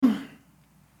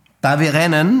da wir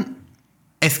rennen,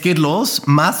 es geht los.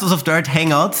 Masters of Dirt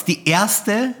Hangouts, die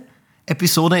erste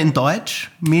Episode in Deutsch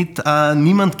mit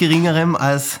niemand Geringerem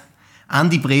als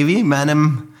Andi Brevi,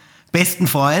 meinem besten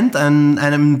Freund,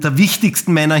 einem der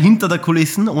wichtigsten Männer hinter der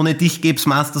Kulissen. Ohne dich gäbe es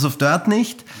Masters of Dirt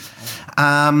nicht.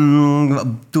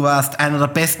 Du warst einer der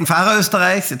besten Fahrer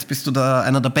Österreichs, jetzt bist du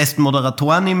einer der besten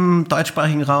Moderatoren im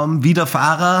deutschsprachigen Raum, wieder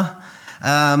Fahrer,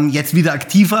 jetzt wieder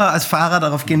aktiver als Fahrer,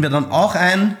 darauf gehen wir dann auch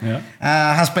ein. Ja.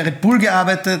 Hast bei Red Bull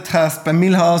gearbeitet, hast bei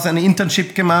Millhouse eine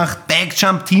Internship gemacht,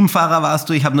 Backjump Teamfahrer warst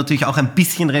du. Ich habe natürlich auch ein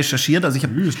bisschen recherchiert, also ich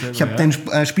habe den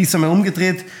Spieß einmal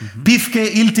umgedreht. Pifke,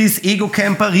 Iltis,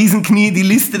 Ego-Camper, Riesenknie, die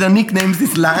Liste der Nicknames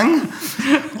ist lang.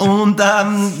 Und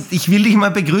ich will dich mal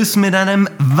begrüßen mit einem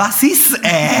Was ist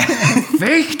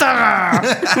Fechterer!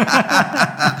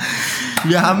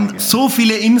 Wir haben so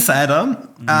viele Insider,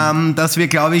 dass wir,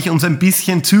 glaube ich, uns ein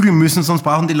bisschen zügeln müssen, sonst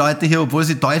brauchen die Leute hier, obwohl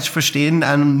sie Deutsch verstehen,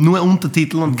 nur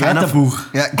Untertitel und kein Wörterbuch.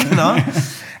 Ja, genau.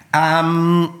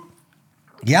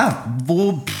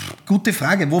 Gute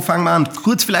Frage. Wo fangen wir an?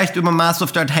 Kurz vielleicht über Master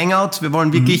of Dirt Hangouts. Wir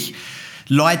wollen wirklich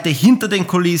Leute hinter den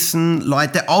Kulissen,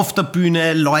 Leute auf der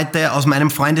Bühne, Leute aus meinem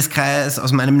Freundeskreis,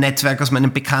 aus meinem Netzwerk, aus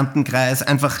meinem Bekanntenkreis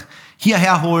einfach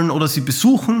hierher holen oder sie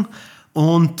besuchen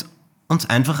und uns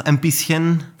einfach ein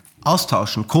bisschen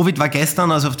austauschen. Covid war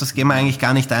gestern, also auf das gehen wir eigentlich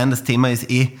gar nicht ein. Das Thema ist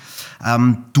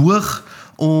durch.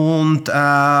 Und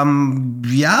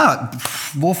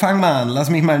wo fangen wir an? Lass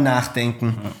mich mal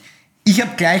nachdenken. Ich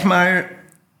habe gleich mal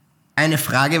eine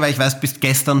Frage, weil ich weiß, du bist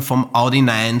gestern vom Audi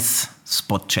 9s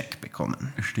Spotcheck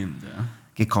bekommen. Stimmt, ja.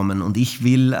 Gekommen und ich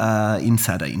will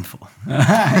Insider-Info.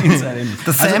 Insider-Info.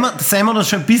 Das sei mir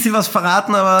schon ein bisschen was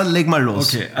verraten, aber leg mal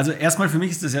los. Okay, also erstmal für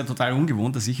mich ist das ja total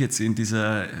ungewohnt, dass ich jetzt in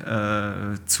dieser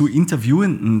zu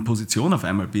interviewenden Position auf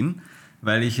einmal bin,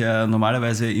 weil ich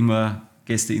normalerweise immer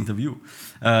Gäste interview.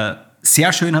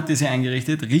 Sehr schön habt ihr sie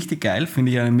eingerichtet, richtig geil,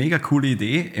 finde ich eine mega coole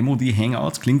Idee. MOD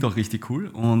Hangouts klingt auch richtig cool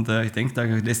und ich denke, da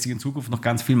lässt sich in Zukunft noch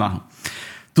ganz viel machen.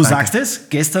 Du sagst es,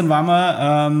 gestern waren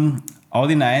wir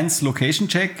Audi 9s Location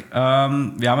Check. Wir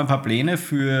haben ein paar Pläne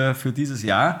für dieses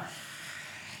Jahr.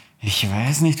 Ich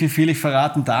weiß nicht, wie viel ich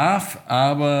verraten darf,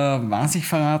 aber was ich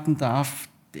verraten darf,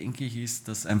 denke ich, ist,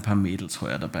 dass ein paar Mädels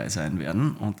heuer dabei sein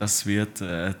werden. Und das wird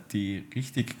die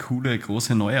richtig coole,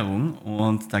 große Neuerung.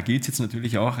 Und da gilt es jetzt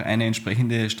natürlich auch, eine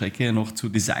entsprechende Strecke noch zu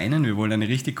designen. Wir wollen eine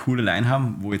richtig coole Line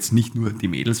haben, wo jetzt nicht nur die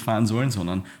Mädels fahren sollen,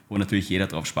 sondern wo natürlich jeder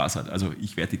drauf Spaß hat. Also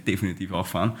ich werde die definitiv auch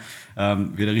fahren.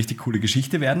 Wird eine richtig coole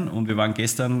Geschichte werden. Und wir waren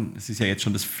gestern, es ist ja jetzt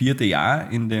schon das 4. Jahr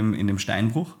in dem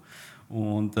Steinbruch.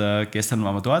 Und gestern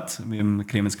waren wir dort mit dem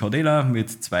Clemens Caudela, mit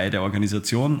 2 der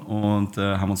Organisation und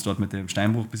haben uns dort mit dem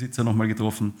Steinbruchbesitzer nochmal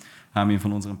getroffen, haben ihm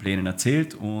von unseren Plänen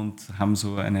erzählt und haben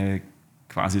so eine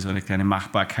kleine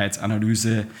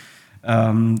Machbarkeitsanalyse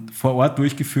vor Ort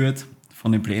durchgeführt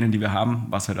von den Plänen, die wir haben,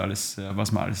 was wir alles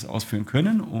ausführen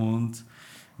können und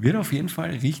wird auf jeden Fall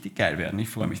richtig geil werden. Ich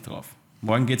freue mich drauf.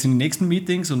 Morgen geht es in die nächsten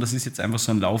Meetings und das ist jetzt einfach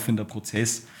so ein laufender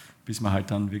Prozess, bis wir halt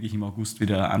dann wirklich im August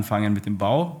wieder anfangen mit dem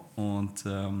Bau und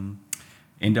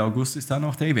Ende August ist dann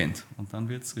auch der Event und dann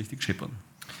wird es richtig schippern.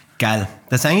 Geil.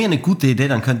 Das ist eigentlich eine gute Idee,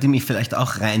 dann könnt ihr mich vielleicht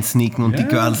auch reinsneaken und die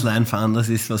Girls Line fahren, das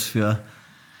ist was für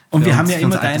und wir haben ja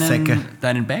immer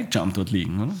deinen Backjump dort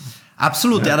liegen, oder?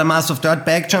 Absolut, ja, der Master of Dirt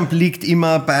Backjump liegt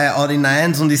immer bei Audi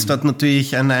 9s und ist dort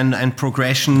natürlich ein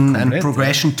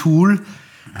Progression-Tool.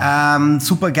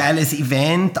 Super geiles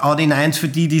Event. Audi 9s, für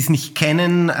die es nicht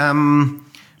kennen,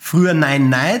 früher Nine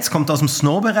Nights, kommt aus dem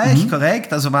Snow-Bereich,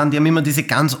 korrekt? Also die haben immer diese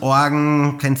ganz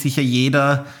Orgen, kennt sicher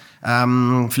jeder.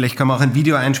 Vielleicht können wir auch ein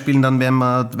Video einspielen, dann wenn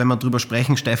wir drüber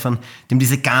sprechen, Stefan. Die haben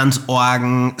diese ganz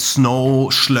Orgen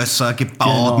Snow-Schlösser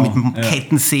gebaut, mit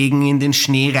Kettensägen in den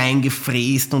Schnee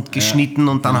reingefräst und geschnitten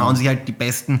und dann hauen sich halt die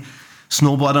besten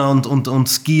Snowboarder und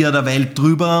Skier der Welt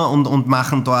drüber und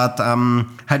machen dort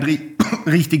halt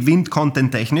richtig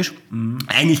Wind-Content technisch.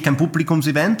 Eigentlich kein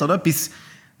Publikumsevent, oder? Bis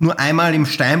nur einmal im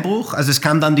Steinbruch, also es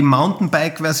kam dann die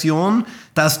Mountainbike-Version,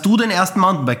 da hast du den ersten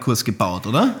Mountainbike-Kurs gebaut,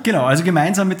 oder? Genau, also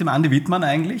gemeinsam mit dem Andi Wittmann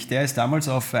eigentlich, der ist damals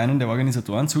auf einen der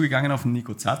Organisatoren zugegangen, auf den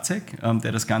Nico Zacek,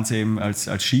 der das Ganze eben als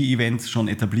Ski-Event schon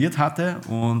etabliert hatte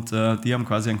und die haben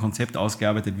quasi ein Konzept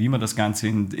ausgearbeitet, wie man das Ganze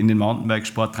in den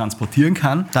Mountainbike-Sport transportieren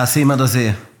kann. Da sehen wir das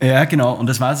eh. Ja, genau, und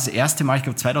das war das erste Mal, ich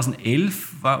glaube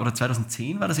 2011 oder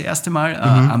 2010 war das erste Mal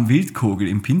am Wildkogel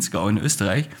im Pinzgau in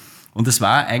Österreich. Und das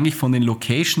war eigentlich von den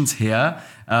Locations her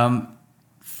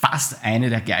fast eine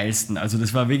der geilsten. Also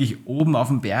das war wirklich oben auf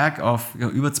dem Berg auf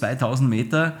über 2000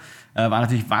 Meter. War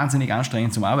natürlich wahnsinnig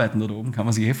anstrengend zum Arbeiten dort oben, kann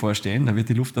man sich vorstellen. Da wird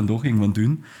die Luft dann doch irgendwann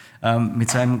dünn. Mit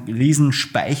so einem riesen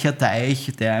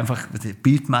Speicherteich, der einfach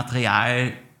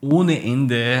Bildmaterial ohne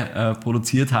Ende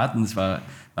produziert hat. Und es war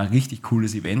War ein richtig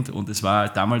cooles Event und es war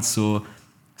damals so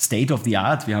State of the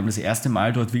Art. Wir haben das erste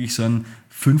Mal dort wirklich so einen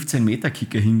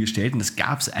 15-Meter-Kicker hingestellt und das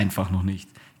gab es einfach noch nicht.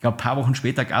 Ich glaube, ein paar Wochen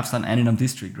später gab es dann einen am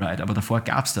District Ride, aber davor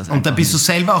gab es das einfach. Und da bist du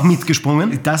selber auch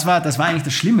mitgesprungen? Das war eigentlich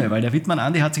das Schlimme, weil der Wittmann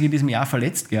Andi hat sich in diesem Jahr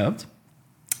verletzt gehabt.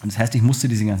 Und das heißt, ich musste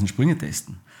diese ganzen Sprünge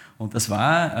testen. Und das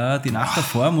war die Nacht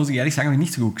davor, muss ich ehrlich sagen, habe ich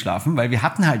nicht so gut geschlafen, weil wir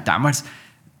hatten halt damals,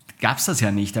 gab es das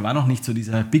ja nicht. Da war noch nicht so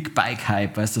dieser Big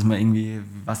Bike-Hype, weißt du, dass man irgendwie,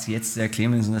 was jetzt der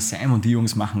Clemens und der Sam und die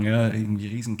Jungs machen, ja, irgendwie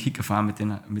riesen Kicker fahren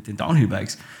mit den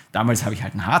Downhill-Bikes. Damals habe ich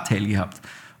halt ein Hardtail gehabt.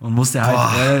 Und musste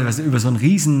halt über so einen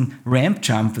riesen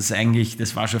Ramp-Jump, das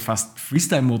war schon fast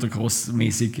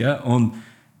Freestyle-Motocross-mäßig, ja, und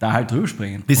da halt drüber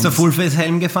springen. Bist du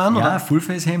Fullface-Helm gefahren? Ja, oder?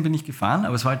 Fullface-Helm bin ich gefahren,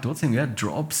 aber es war halt trotzdem, ja,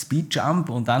 Drop, Speed-Jump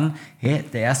und dann, hey,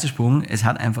 der erste Sprung, es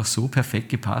hat einfach so perfekt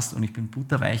gepasst und ich bin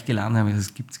butterweich gelandet, aber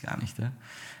das gibt's gar nicht, ja.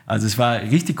 Also es war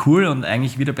richtig cool und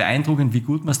eigentlich wieder beeindruckend, wie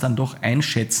gut man es dann doch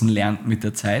einschätzen lernt mit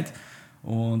der Zeit.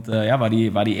 Und war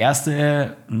die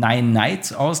erste Nine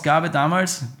Nights Ausgabe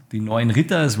damals, die 9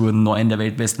 Ritter, es wurden 9 der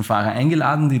weltbesten Fahrer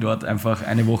eingeladen, die dort einfach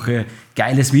eine Woche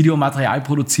geiles Videomaterial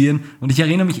produzieren und ich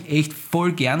erinnere mich echt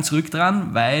voll gern zurück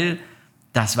dran, weil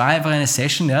das war einfach eine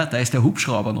Session, ja, da ist der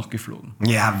Hubschrauber noch geflogen.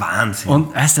 Ja, Wahnsinn.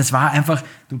 Und das war einfach,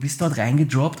 du bist dort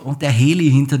reingedroppt und der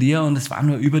Heli hinter dir und es war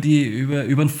nur über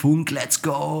den Funk, let's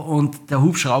go und der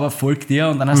Hubschrauber folgt dir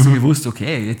und dann hast du gewusst,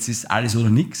 okay, jetzt ist alles oder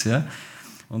nichts, ja.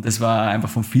 Und das war einfach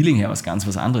vom Feeling her was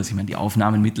anderes. Ich meine, die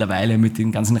Aufnahmen mittlerweile mit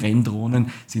den ganzen Renndrohnen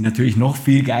sind natürlich noch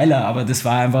viel geiler, aber das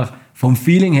war einfach vom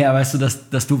Feeling her, weißt du,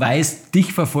 dass du weißt,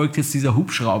 dich verfolgt jetzt dieser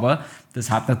Hubschrauber. Das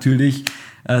hat natürlich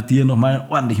dir nochmal einen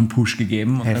ordentlichen Push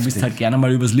gegeben und dann bist du halt gerne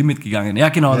mal übers Limit gegangen. Ja,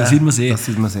 genau, das sieht man sehr. Das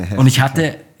sieht man sehr. Und ich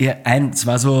hatte es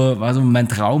war so mein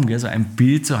Traum, gell, so ein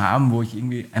Bild zu haben, wo ich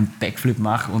irgendwie einen Backflip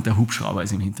mache und der Hubschrauber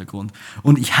ist im Hintergrund.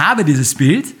 Und ich habe dieses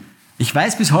Bild. Ich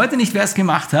weiß bis heute nicht, wer es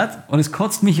gemacht hat und es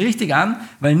kotzt mich richtig an,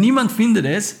 weil niemand findet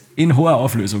es in hoher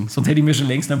Auflösung. Sonst hätte ich mir schon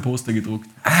längst ein Poster gedruckt.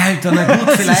 Alter, na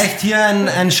gut, vielleicht hier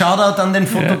ein Shoutout an den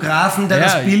Fotografen, der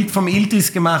das Bild vom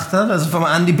Iltis gemacht hat, also vom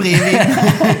Andi Breivik.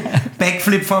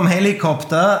 Backflip vom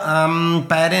Helikopter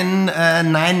bei den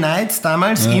Nine Nights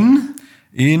damals am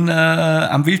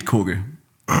Wildkogel.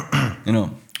 Genau.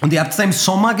 Und ihr habt es da im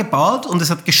Sommer gebaut und es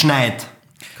hat geschneit.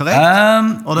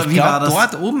 Korrekt? Oder wie war das?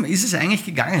 Dort oben ist es eigentlich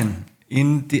gegangen.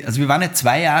 Also wir waren ja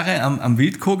 2 Jahre am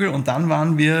Wildkogel und dann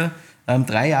waren wir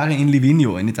 3 Jahre in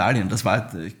Livigno in Italien. Das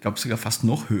war, ich glaube, sogar fast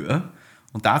noch höher.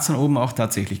 Und da hat es dann oben auch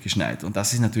tatsächlich geschneit. Und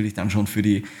das ist natürlich dann schon für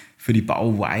die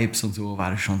Bau-Vibes und so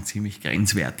war das schon ziemlich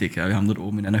grenzwertig. Ja, wir haben dort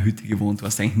oben in einer Hütte gewohnt, du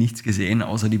hast eigentlich nichts gesehen,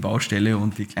 außer die Baustelle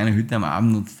und die kleine Hütte am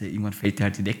Abend und irgendwann fällt dir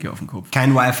halt die Decke auf den Kopf.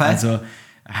 Kein Wi-Fi? Also,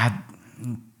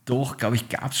 doch, glaube ich,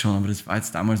 gab es schon, aber das war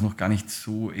jetzt damals noch gar nicht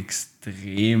so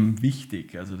extrem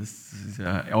wichtig. Also das ist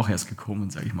ja auch erst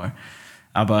gekommen, sage ich mal.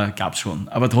 Aber gab es schon.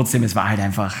 Aber trotzdem, es war halt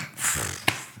einfach,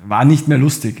 war nicht mehr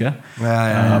lustig. Ja?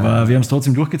 Aber wir haben es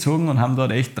trotzdem durchgezogen und haben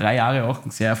dort echt 3 Jahre auch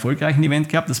einen sehr erfolgreichen Event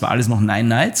gehabt. Das war alles noch 9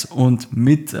 Nights und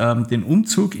mit dem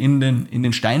Umzug in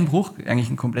den Steinbruch, eigentlich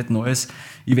ein komplett neues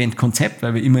Eventkonzept,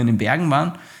 weil wir immer in den Bergen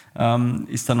waren,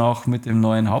 ist dann auch mit dem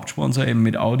neuen Hauptsponsor, eben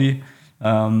mit Audi,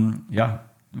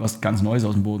 was ganz Neues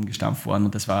aus dem Boden gestampft worden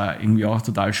und das war irgendwie auch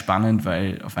total spannend,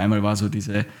 weil auf einmal war so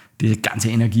diese ganze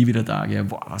Energie wieder da, gell?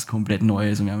 Boah, was komplett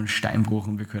Neues und wir haben einen Steinbruch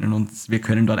und wir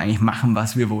können dort eigentlich machen,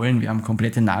 was wir wollen, wir haben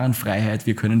komplette Narrenfreiheit,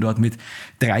 wir können dort mit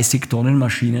 30 Tonnen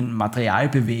Maschinen Material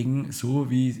bewegen,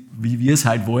 so wie wir es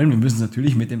halt wollen, wir müssen es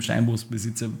natürlich mit dem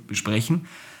Steinbruchsbesitzer besprechen,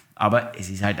 aber es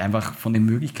ist halt einfach von den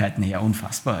Möglichkeiten her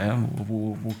unfassbar, ja?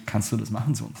 Wo kannst du das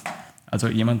machen sonst? Also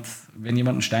wenn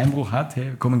jemand einen Steinbruch hat,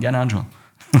 hey, kommen gerne anschauen.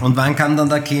 Und wann kam dann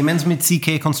der Clemens mit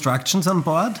CK Constructions an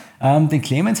Bord? Den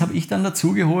Clemens habe ich dann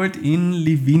dazugeholt in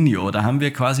Livigno. Da haben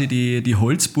wir quasi die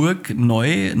Holzburg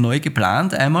neu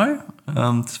geplant einmal.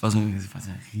 Das war so ein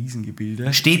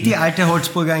Riesengebilde. Steht die alte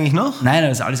Holzburg eigentlich noch? Nein, da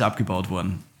ist alles abgebaut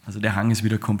worden. Also der Hang ist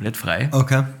wieder komplett frei.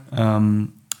 Okay.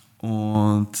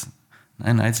 Und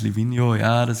jetzt Livigno,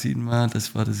 ja, da sieht man,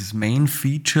 das ist Main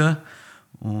Feature.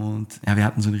 Und ja, wir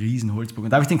hatten so einen riesen Holzburg.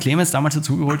 Und da habe ich den Clemens damals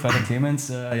dazugeholt, weil der Clemens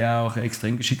ja auch ein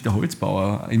extrem geschickter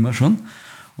Holzbauer immer schon.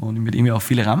 Und ich mit ihm ja auch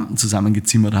viele Rampen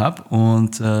zusammengezimmert habe.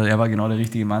 Und er war genau der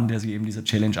richtige Mann, der sich eben dieser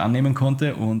Challenge annehmen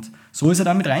konnte. Und so ist er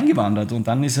dann mit reingewandert. Und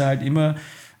dann ist er halt immer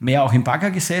mehr auch im Bagger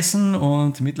gesessen.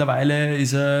 Und mittlerweile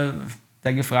ist er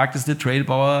der gefragteste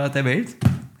Trailbauer der Welt,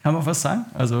 kann man fast sagen.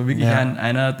 Also wirklich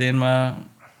einer, den man...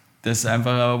 Das ist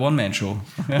einfach eine One-Man-Show.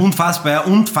 Ja. Unfassbar.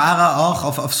 Und Fahrer auch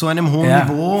auf so einem hohen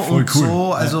Niveau. Voll und cool.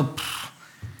 so. Also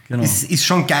genau. Ist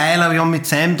schon geil. Aber wir haben mit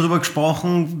Sam drüber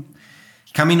gesprochen.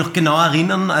 Ich kann mich noch genau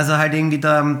erinnern. Also halt irgendwie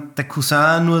der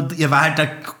Cousin, ihr war halt der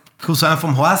Cousin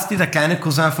vom Horsti, der kleine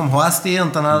Cousin vom Horsti.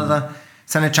 Und dann hat er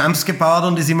seine Jumps gebaut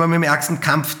und ist immer mit dem ärgsten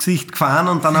Kampfgesicht gefahren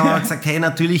und dann haben wir gesagt, hey,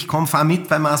 natürlich, komm, fahr mit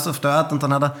bei Master of Dirt und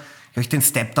dann hat er, glaube ich, den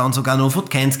Stepdown sogar noch auf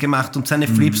Cans gemacht und seine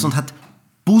Flips und hat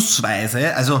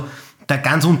busweise, also der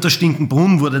ganz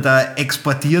Unterstinkenbrunn wurde da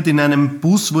exportiert, in einem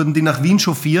Bus wurden die nach Wien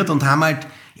chauffiert und haben halt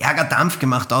Ärgerdampf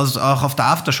gemacht, auch auf der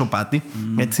Aftershow-Party.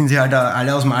 Jetzt sind sie halt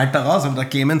alle aus dem Alter raus, aber der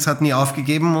Clemens hat nie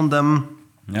aufgegeben und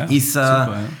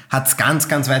hat es ganz,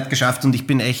 ganz weit geschafft und ich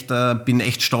bin echt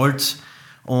stolz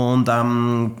und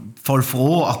voll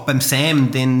froh, auch beim Sam,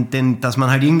 dass man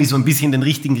halt irgendwie so ein bisschen den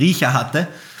richtigen Riecher hatte.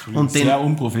 Und sehr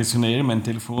unprofessionell, mein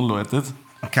Telefon läutet.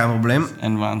 Kein Problem. Das ist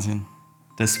ein Wahnsinn.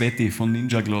 Der Sveti von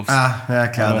Ninja Gloves. Ah, ja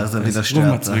klar, dass er wieder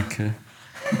stört.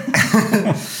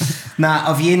 Na,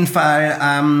 auf jeden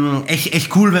Fall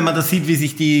echt cool, wenn man das sieht, wie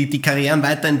sich die Karrieren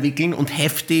weiterentwickeln und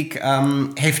heftig,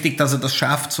 dass er das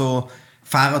schafft, so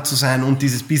Fahrer zu sein und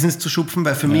dieses Business zu schupfen,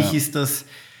 weil für mich ist das,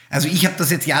 also ich habe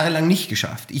das jetzt jahrelang nicht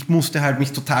geschafft. Ich musste halt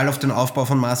mich total auf den Aufbau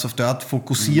von Master of Dirt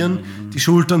fokussieren. Die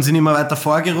Schultern sind immer weiter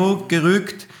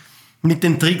vorgerückt. Mit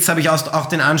den Tricks habe ich auch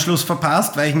den Anschluss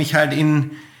verpasst, weil ich mich halt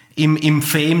im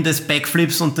Fame des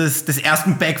Backflips und des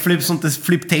ersten Backflips und des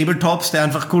Flip-Tabletops, der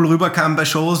einfach cool rüberkam bei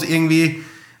Shows, irgendwie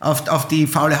auf die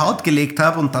faule Haut gelegt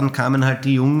habe und dann kamen halt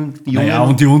die Jungen. Naja,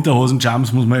 und die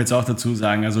Unterhosen-Jumps muss man jetzt auch dazu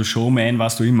sagen, also Showman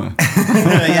warst du immer.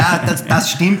 Ja,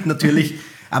 das stimmt natürlich,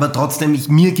 aber trotzdem,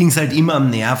 mir ging es halt immer am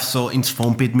Nerv, so ins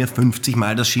Foampit mir 50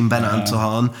 Mal das Schienbein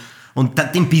anzuhauen. Und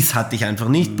den Biss hatte ich einfach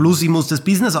nicht. Plus ich musste das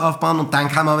Business aufbauen und dann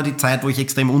kam aber die Zeit, wo ich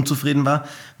extrem unzufrieden war,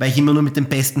 weil ich immer nur mit den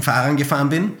besten Fahrern gefahren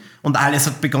bin und alles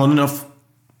hat begonnen auf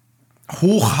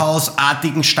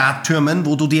hochhausartigen Starttürmen,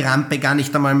 wo du die Rampe gar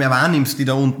nicht einmal mehr wahrnimmst, die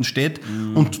da unten steht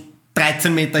und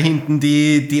 13 Meter hinten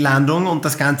die Landung und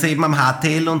das Ganze eben am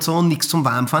Hardtail und so, nichts zum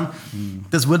Warmfahren.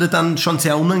 Das wurde dann schon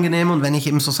sehr unangenehm und wenn ich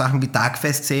eben so Sachen wie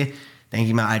Darkfest sehe, denke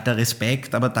ich mir, alter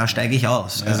Respekt, aber da steige ich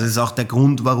aus. Ja. Also das ist auch der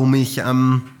Grund, warum ich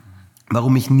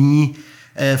nie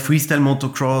Freestyle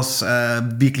Motocross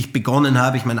wirklich begonnen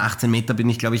habe. Ich meine, 18 Meter bin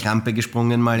ich, glaube ich, Rampe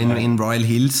gesprungen, mal in Royal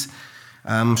Hills.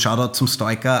 Shoutout zum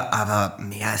Stoiker, aber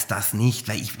mehr als das nicht,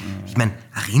 weil ich meine,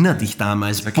 erinner dich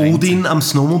damals, Bodin am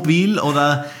Snowmobil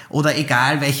oder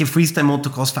egal welche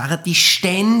Freestyle-Motocross-Fahrer, die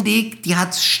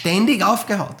hat's ständig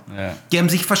aufgehaut. Ja. Die haben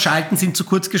sich verschalten, sind zu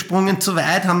kurz gesprungen, zu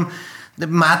weit, haben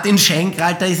Martin Schenk,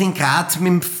 Alter, ist in Graz mit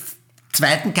dem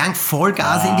zweiten Gang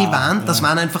Vollgas in die Wand, das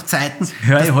waren einfach Zeiten.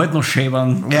 Höre ich heute noch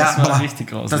schäbern, das war richtig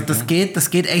grausig.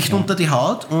 Das geht echt unter die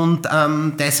Haut und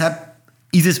deshalb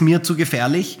ist es mir zu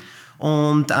gefährlich.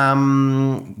 Und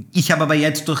ich habe aber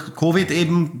jetzt durch Covid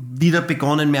eben wieder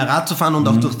begonnen, mehr Rad zu fahren und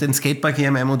auch durch den Skatepark hier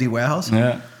im MOD Warehouse.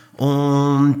 Ja.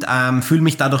 Und fühle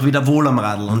mich dadurch wieder wohl am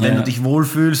Radl. Und wenn du dich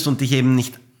wohlfühlst und dich eben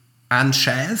nicht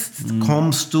anscheißt,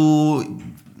 kommst du...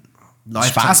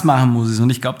 Spaß machen muss es. Und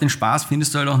ich glaube, den Spaß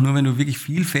findest du halt auch nur, wenn du wirklich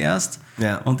viel fährst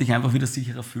und dich einfach wieder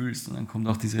sicherer fühlst. Und dann kommt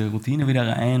auch diese Routine wieder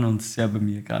rein und das ist ja bei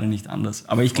mir gerade nicht anders.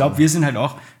 Aber ich glaube, wir sind halt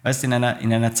auch, weißt du, in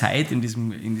einer Zeit in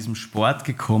diesem Sport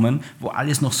gekommen, wo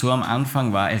alles noch so am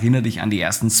Anfang war. Erinnere dich an die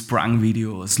ersten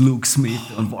Sprung-Videos, Luke Smith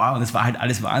und wow, das war halt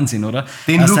alles Wahnsinn, oder?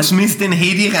 Den Luke Smith, den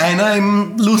Hedi Reiner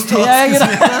im Lusthaus gesehen.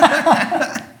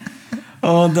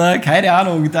 Und keine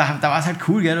Ahnung, da war es halt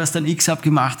cool, gell? Du hast dann X-Up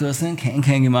gemacht, du hast einen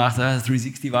Can-Can gemacht,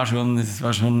 360 war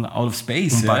schon out of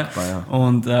space. Unpackbar, ja.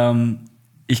 Und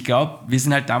ich glaube, wir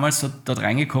sind halt damals dort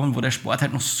reingekommen, wo der Sport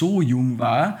halt noch so jung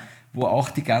war, wo auch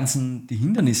die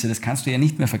Hindernisse, das kannst du ja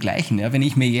nicht mehr vergleichen. Ja? Wenn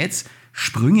ich mir jetzt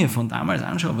Sprünge von damals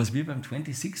anschaue, was wir beim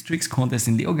 26 Tricks Contest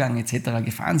in Leogang etc.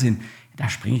 gefahren sind, da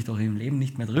springe ich doch im Leben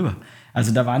nicht mehr drüber.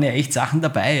 Also da waren ja echt Sachen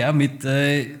dabei, ja, mit...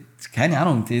 keine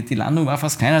Ahnung, die Landung war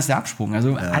fast kleiner als der Absprung.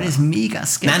 Also alles mega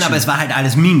sketchy. Nein, aber es war halt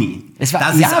alles mini. Es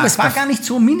war gar nicht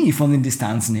so mini von den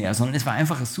Distanzen her, sondern es war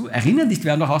einfach so. Erinner dich,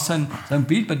 wir haben doch auch so ein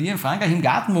Bild bei dir in Frankreich im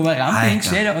Garten, wo man Rampe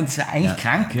hingestellt und es ist eigentlich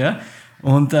krank. Ja?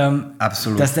 Und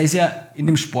absolut. Da ist ja in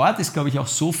dem Sport ist, glaube ich, auch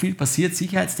so viel passiert,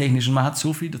 sicherheitstechnisch, und man hat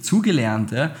so viel dazugelernt.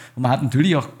 Ja? Und man hat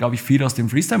natürlich auch, glaube ich, viel aus dem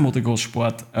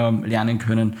Freestyle-Motocross-Sport lernen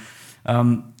können.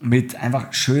 Mit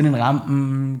einfach schönen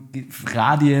Rampen,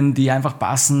 Radien, die einfach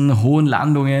passen, hohen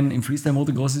Landungen. Im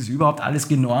Freestyle-Motocross ist überhaupt alles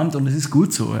genormt und es ist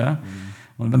gut so. Ja?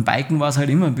 Und beim Biken war es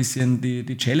halt immer ein bisschen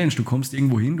die Challenge. Du kommst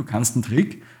irgendwo hin, du kannst einen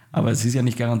Trick, aber es ist ja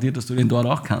nicht garantiert, dass du den dort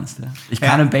auch kannst. Ja? Ich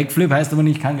kann einen Backflip, heißt aber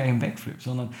nicht, ich kann gleich einen Backflip,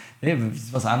 sondern es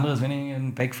ist was anderes, wenn ich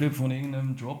einen Backflip von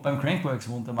irgendeinem Drop beim Crankworks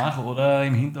runter mache oder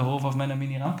im Hinterhof auf meiner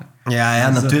Mini-Rampe. Ja,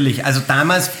 natürlich. Also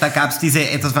damals, da gab es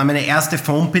das war meine erste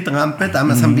Foampit-Rampe.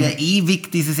 Damals haben wir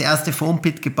ewig dieses erste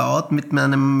Foampit gebaut mit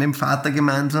meinem Vater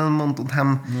gemeinsam und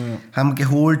haben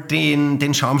geholt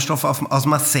den Schaumstoff aus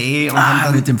Marseille. Und haben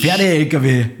dann mit dem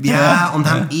Pferde-LKW. Ja, und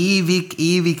haben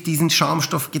ewig diesen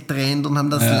Schaumstoff getrennt und haben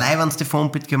das leibendste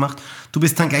Foam-Pit gemacht. Du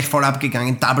bist dann gleich voll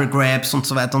abgegangen, Double Grabs und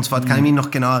so weiter und so fort, kann ich mich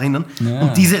noch genau erinnern. Ja.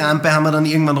 Und diese Rampe haben wir dann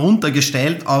irgendwann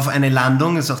runtergestellt auf eine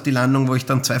Landung, das ist auch die Landung, wo ich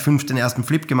dann 2,5 den ersten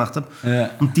Flip gemacht habe. Ja.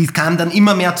 Und die kam dann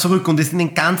immer mehr zurück und ist in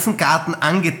den ganzen Garten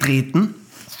angetreten,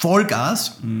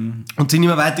 Vollgas, und sind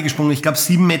immer weitergesprungen. Ich glaube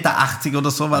 7,80 Meter oder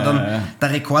so war dann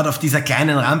der Rekord auf dieser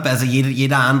kleinen Rampe. Also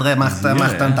jeder andere macht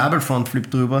einen Double Front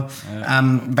Flip drüber,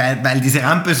 weil diese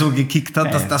Rampe so gekickt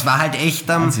hat. Das war halt echt,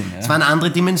 es waren andere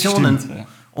Dimensionen. Stimmt,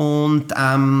 und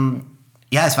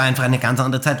es war einfach eine ganz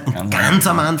andere Zeit. Und ganz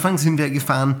am Anfang sind wir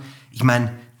gefahren, ich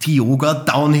meine, Tioga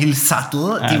Downhill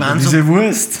Sattel, die waren diese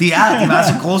Wurst. Die war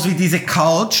so groß wie diese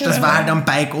Couch, das war halt am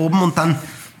Bike oben und dann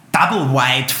Double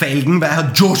Wide Felgen, weil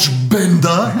halt Josh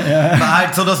Bender war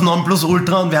halt so das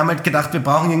Nonplusultra und wir haben halt gedacht, wir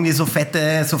brauchen irgendwie so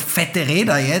fette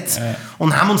Räder jetzt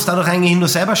und haben uns dadurch eigentlich nur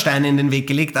selber Steine in den Weg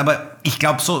gelegt, aber ich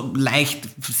glaube so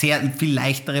sehr viel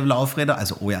leichtere Laufräder,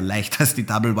 also leichter als die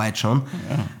Double Wide schon,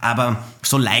 aber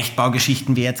so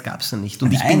Leichtbaugeschichten wie jetzt gab es ja nicht.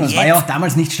 Und das war ja auch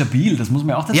damals nicht stabil, das muss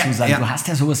man auch dazu sagen, du hast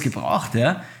ja sowas gebraucht,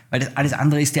 weil das alles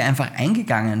andere ist dir einfach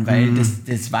eingegangen, weil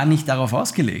das war nicht darauf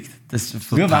ausgelegt.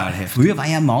 Früher war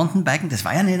ja Mountainbiken, das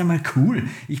war ja nicht einmal cool.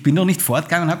 Ich bin doch nicht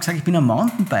fortgegangen und habe gesagt, ich bin ein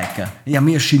Mountainbiker. Ich habe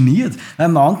mich ja geniert.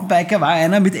 Ein Mountainbiker war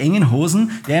einer mit engen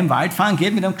Hosen, der im Wald fahren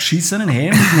geht mit einem geschissenen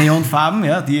Helm mit Neonfarben,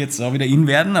 die jetzt auch wieder in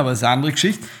werden, aber das ist eine andere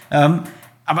Geschichte.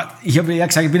 Aber ich habe ja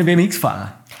gesagt, ich bin ein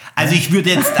BMX-Fahrer. Also ich würde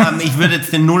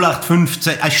jetzt den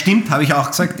 0815, stimmt, habe ich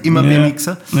auch gesagt, immer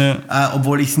BMXer,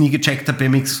 obwohl ich es nie gecheckt habe,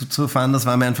 BMX zu fahren, das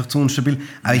war mir einfach zu unstabil.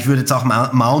 Aber ich würde jetzt auch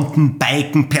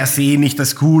Mountainbiken per se nicht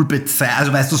als cool bezeichnen,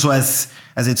 also weißt du, so als,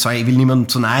 ich will niemandem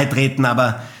zu nahe treten,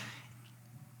 aber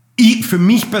für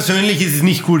mich persönlich ist es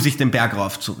nicht cool, sich den Berg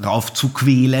rauf zu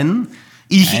quälen.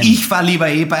 Ich fahre lieber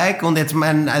E-Bike und jetzt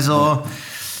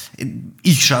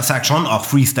ich sage schon auch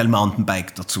Freestyle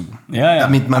Mountainbike dazu,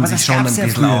 damit man sich schon ein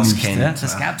bisschen auskennt. Nicht,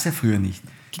 das gab es ja früher nicht.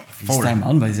 Freestyle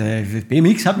Mountainbike,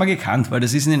 BMX hat man gekannt, weil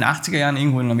das ist in den 80er Jahren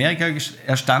irgendwo in Amerika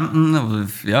erstanden,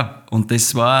 und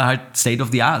das war halt State of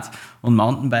the Art. Und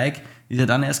Mountainbike ist ja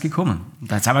dann erst gekommen.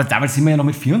 Damals sind wir ja noch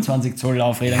mit 24 Zoll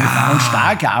Laufrädern gefahren und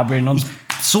Stargabeln.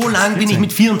 So lang bin ich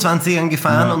mit 24ern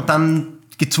gefahren und dann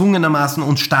gezwungenermaßen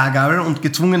und Stargabel und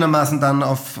gezwungenermaßen dann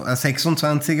auf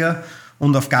 26er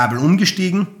und auf Gabel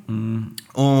umgestiegen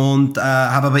und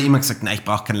habe aber immer gesagt, nein, ich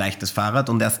brauche kein leichtes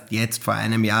Fahrrad, und erst jetzt vor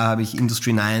einem Jahr habe ich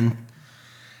Industry 9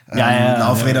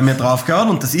 Laufräder mir draufgehauen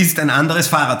und das ist ein anderes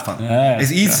Fahrradfahren. Es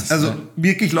ist krass,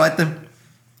 wirklich, Leute,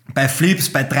 bei Flips,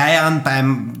 bei Dreiern,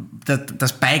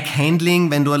 das Bike-Handling,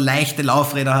 wenn du leichte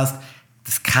Laufräder hast,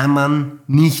 das kann man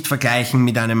nicht vergleichen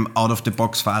mit einem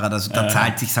Out-of-the-Box-Fahrrad, also da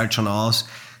zahlt sich's halt schon aus,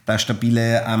 da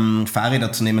stabile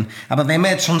Fahrräder zu nehmen. Aber wenn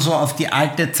wir jetzt schon so auf die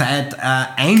alte Zeit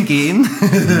eingehen,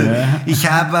 ich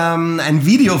habe ein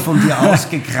Video von dir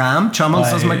ausgekramt, schauen wir uns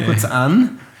das mal kurz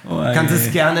an. Du kannst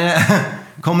es gerne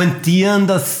kommentieren,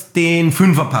 den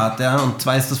Fünferpart, und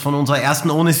zwar ist das von unserer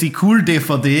ersten Ohne Sie Cool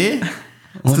DVD.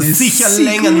 Hast du sicher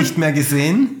länger nicht mehr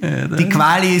gesehen. Die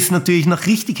Quali ist natürlich noch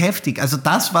richtig heftig. Also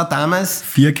das war damals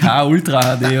 4K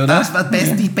Ultra HD, oder? Das war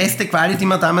die beste Quali, die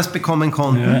wir damals bekommen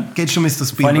konnten. Geht schon, Mr.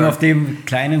 Spielberg. Vor allem auf dem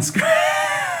kleinen Screen.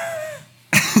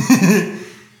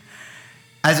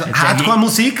 Also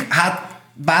Hardcore-Musik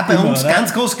war bei uns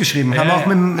ganz groß geschrieben. Haben auch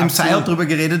mit dem Sayo drüber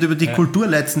geredet, über die Kultur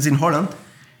letztens in Holland.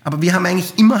 Aber wir haben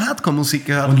eigentlich immer Hardcore-Musik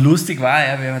gehört. Und lustig war,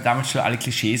 wir haben damals schon alle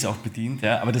Klischees auch bedient,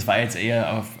 aber das war jetzt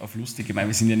eher auf lustig. Ich meine,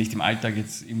 wir sind ja nicht im Alltag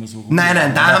jetzt immer so... Nein,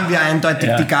 da haben wir eindeutig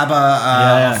die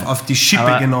Gaba auf die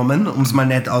Schippe genommen, um es mal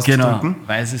nett auszudrücken. Genau,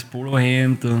 weißes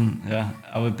Polohemd und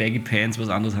aber Baggy Pants, was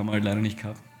anderes haben wir halt leider nicht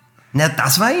gehabt. Na,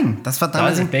 das war ihn. Das war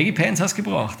damals. Also Baggy Pants hast du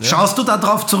gebraucht. Ja. Schaust du da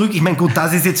drauf zurück? Ich meine, gut,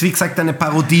 das ist jetzt wie gesagt eine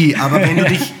Parodie, aber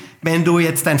wenn du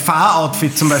jetzt dein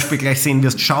Fahroutfit zum Beispiel gleich sehen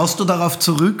wirst, schaust du darauf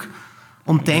zurück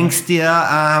und denkst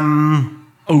dir,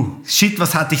 shit,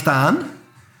 was hatte ich da an?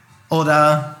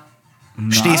 Oder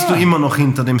stehst du immer noch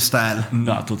hinter dem Style?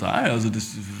 Na, total. Also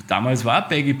damals war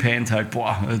Baggy Pants halt,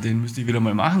 den müsste ich wieder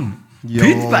mal machen.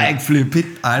 Pitbike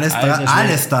Flip. Alles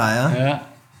da, ja.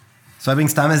 Das war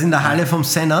übrigens damals in der Halle vom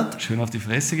Senat. Schön auf die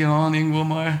Fresse gehauen irgendwo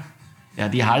mal. Ja,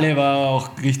 die Halle war auch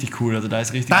richtig cool. Also da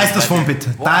ist richtig. Da ist das Fompit.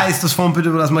 Da ist das Fompit,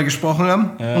 über das wir gesprochen haben.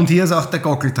 Ja. Und hier ist auch der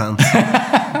Gockeltanz.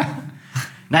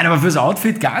 Nein, aber fürs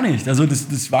Outfit gar nicht. Also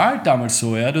das war halt damals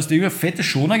so. Ja. Du hast immer fette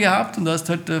Schoner gehabt und du hast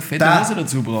halt fette Hose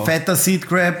dazu braucht. Fetter Seat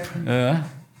Grab.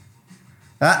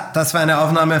 Ja, das war eine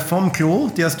Aufnahme vom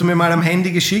Klo. Die hast du mir mal am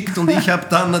Handy geschickt und ich habe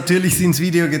dann natürlich sie ins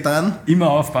Video getan.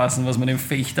 Immer aufpassen, was man dem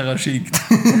Fechterer schickt.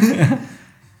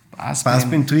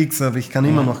 Barspin-Tricks, aber ich kann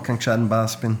immer noch keinen gescheiten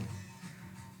Barspin.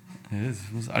 Ja, das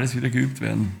muss alles wieder geübt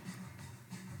werden.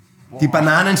 Die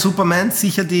Bananen-Supermans,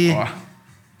 sicher die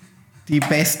Die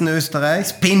besten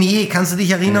Österreichs. Penier, kannst du dich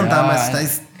erinnern damals? Da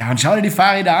ist und schau dir die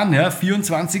Fahrräder an,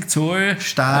 24 Zoll,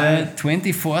 Stahl.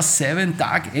 24/7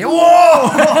 Tag.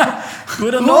 Oh!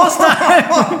 Guter Nostal!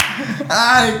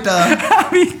 Alter!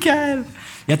 Wie geil!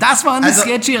 Ja, das waren die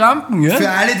sketchy Rampen, ja? Für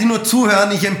alle, die nur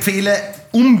zuhören, ich empfehle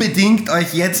unbedingt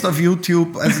euch jetzt auf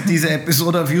YouTube, also diese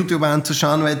Episode auf YouTube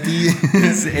anzuschauen, weil die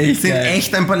sind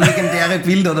echt ein paar legendäre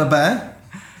Bilder dabei.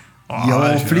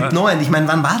 Jo, Flip 9, ich meine,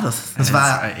 wann war das? Das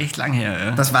war echt lang her,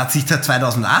 ja. Das war sicher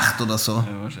 2008 oder so.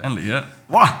 Ja, wahrscheinlich, ja.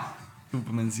 Wow!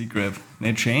 Superman Sea-Grab.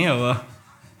 Nicht schön, aber...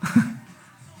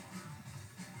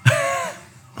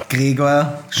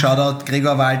 Gregor, Shoutout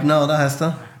Gregor Waldner, oder heißt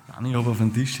er? Dani, aber auf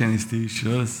dem Tischtennistisch,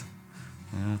 ja.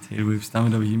 Tailwhips,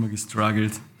 damit habe ich immer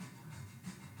gestruggelt.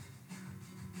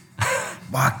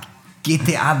 Boah,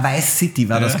 GTA Vice City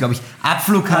war das, glaube ich.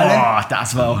 Abflughalle. Boah,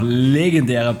 das war auch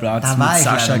legendärer Platz da mit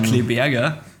Sascha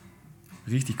Kleberger.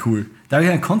 Richtig cool. Da habe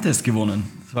ich einen Contest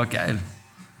gewonnen. Das war geil.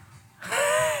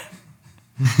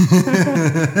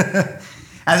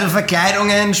 Also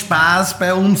Verkleidungen, Spaß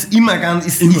bei uns immer ganz,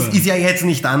 ist ja jetzt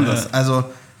nicht anders. Ja. Also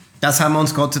das haben wir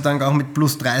uns Gott sei Dank auch mit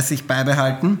plus 30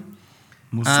 beibehalten.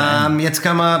 Muss sein. Jetzt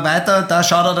können wir weiter, da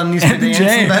schaut er dann nicht mit den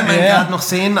Jensen, weil wir ihn gerade noch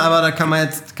sehen, aber da können wir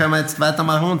jetzt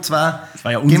weitermachen und zwar... Das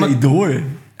war ja unser Idol.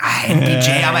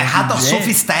 MPJ, aber er hat auch so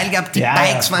viel Style gehabt, die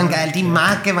Bikes waren geil, die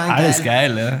Marke waren geil. Alles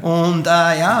geil, ja. Und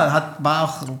war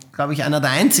auch, glaube ich, einer der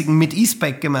einzigen mit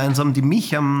E-Spec gemeinsam, die mich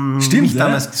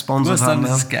damals gesponsert haben. Du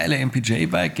hast dann das geile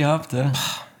MPJ-Bike gehabt, ja.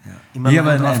 Ich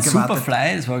habe einen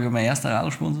Superfly, das war mein erster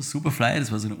Radsponsor, Superfly,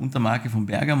 das war so eine Untermarke von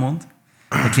Bergamont.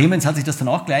 Der Clemens hat sich das dann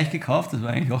auch gleich gekauft, das war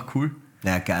eigentlich auch cool.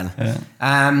 Ja, geil.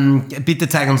 Ja. Bitte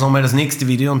zeig uns nochmal das nächste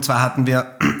Video. Und zwar haben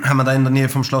wir da in der Nähe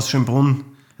vom Schloss Schönbrunn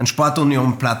einen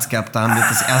Sportunion-Platz gehabt. Da haben wir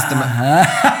das erste Mal...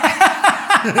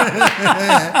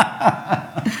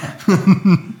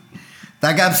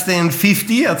 Da gab es den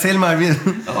 50, erzähl mal. Wie...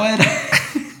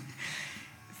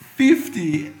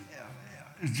 50?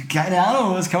 Keine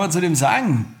Ahnung, was kann man zu dem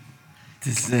sagen?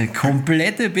 Das ist eine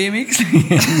komplette BMX.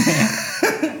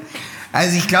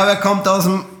 Also ich glaube, er kommt aus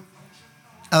dem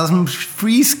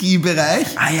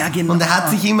Freeski-Bereich. Ah ja, genau. Und er hat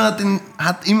sich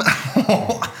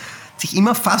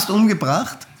immer fast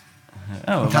umgebracht.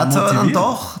 Ja, und hat es aber dann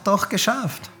doch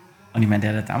geschafft. Und ich meine,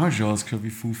 der hat damals schon ausgeschaut wie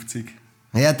 50.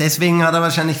 Ja, deswegen hat er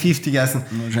wahrscheinlich 50 geheißen.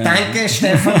 Danke,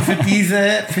 Stefan, für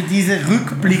diese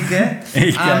Rückblicke.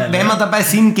 Echt geil, wenn wir dabei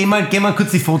sind, geh mal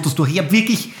kurz die Fotos durch. Ich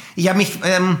habe mich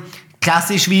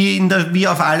klassisch wie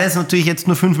auf alles natürlich jetzt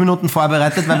nur 5 Minuten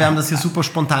vorbereitet, weil wir haben das hier super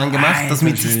spontan gemacht,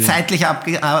 damit es zeitlich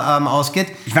ausgeht.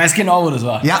 Ich weiß genau, wo das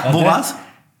war. Ja, wo war's?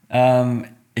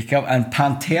 Ich glaube, ein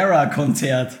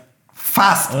Pantera-Konzert.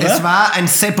 Fast. Oder? Es war ein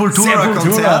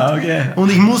Sepultura-Konzert. Okay.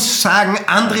 Und ich muss sagen,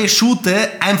 André Schute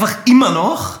einfach immer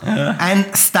noch ein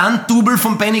Stunt-Double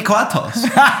von Benny Courthouse.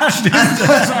 Stimmt.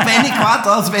 Also Benny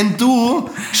Courthouse, wenn du,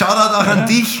 Shoutout auch an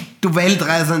dich, du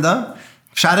Weltreisender,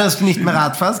 schade, dass du nicht mehr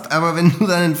Rad fährst, aber wenn du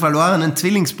deinen verlorenen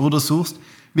Zwillingsbruder suchst,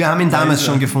 wir haben ihn damals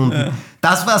schon gefunden. Ja.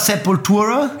 Das war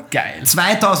Sepultura. Geil.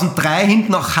 2003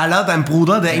 hinten auch Haller, dein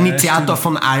Bruder, der Initiator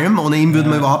von allem. Ohne ihn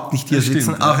würden wir überhaupt nicht hier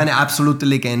sitzen. Auch eine absolute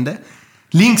Legende.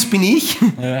 Links bin ich.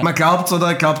 Ja. Man glaubt's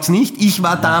oder glaubt's nicht. Ich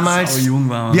war damals...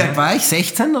 Wie alt war ich?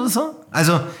 16 oder so?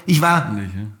 Also ich war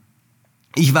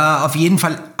auf jeden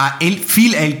Fall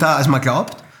viel älter, als man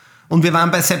glaubt. Und wir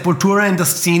waren bei Sepultura in der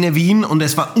Szene Wien und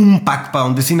es war unpackbar.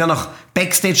 Und wir sind dann auch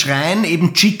Backstage rein,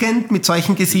 eben chickend mit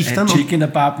solchen Gesichtern. Chicken der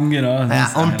Pappen, genau.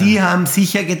 Ja, und die haben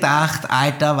sicher gedacht,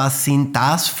 Alter, was sind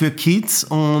das für Kids?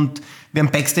 Und wir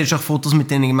haben Backstage auch Fotos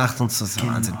mit denen gemacht und so. Das ist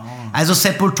Wahnsinn. Also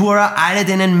Sepultura, alle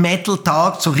denen Metal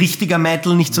taugt, so richtiger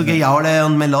Metal, nicht so Gejaule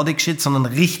und Melodic Shit, sondern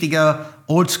richtiger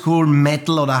Oldschool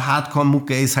Metal oder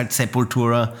Hardcore-Mucke ist halt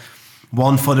Sepultura.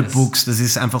 One for the books, das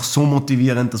ist einfach so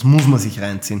motivierend, das muss man sich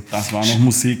reinziehen. Das war noch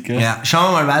Musik, gell? Ja,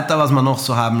 schauen wir mal weiter, was wir noch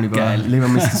so haben, lieber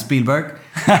Mr. Spielberg.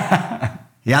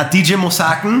 Ja, DJ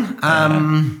Mosaken,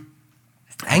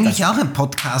 eigentlich auch ein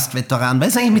Podcast-Veteran. Was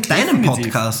ist eigentlich mit deinem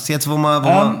Podcast? Jetzt, wo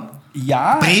wir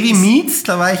Brevi Meets,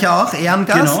 da war ich ja auch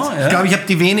Ehrengast. Genau, ja. Ich glaube, ich habe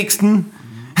die wenigsten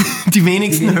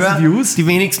Views.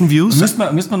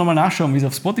 Müssen wir nochmal nachschauen, wie es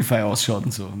auf Spotify ausschaut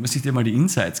und so. Müsste ich dir mal die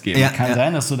Insights geben. Kann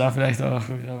sein, dass du da vielleicht auch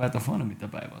wieder weiter vorne mit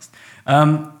dabei warst.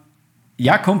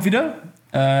 Kommt wieder.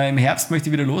 Im Herbst möchte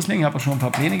ich wieder loslegen. Ich habe auch schon ein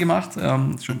paar Pläne gemacht.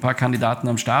 Schon ein paar Kandidaten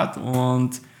am Start.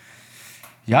 Und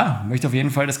möchte auf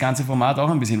jeden Fall das ganze Format auch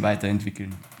ein bisschen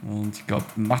weiterentwickeln. Und ich glaube,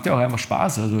 macht ja auch einfach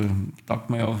Spaß. Also taugt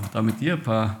mir ja auch da mit dir ein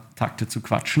paar Takte zu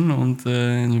quatschen und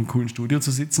in so einem coolen Studio zu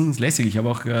sitzen. Das ist lässig. Ich habe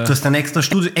auch... du hast ein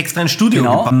extra ein Studio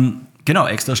gebaut. Genau,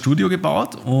 extra Studio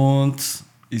gebaut und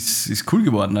ist cool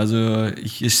geworden. Also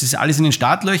es ist alles in den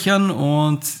Startlöchern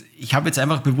und ich habe jetzt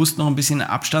einfach bewusst noch ein bisschen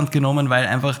Abstand genommen, weil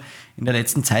einfach in der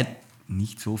letzten Zeit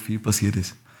nicht so viel passiert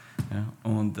ist. Ja,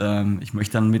 und ich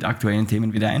möchte dann mit aktuellen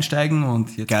Themen wieder einsteigen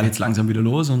und jetzt geht es langsam wieder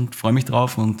los und freue mich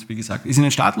drauf. Und wie gesagt, ist in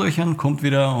den Startlöchern, kommt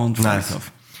wieder und freue mich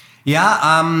drauf.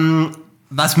 Ja,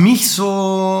 was mich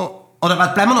so... Oder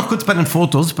bleiben wir noch kurz bei den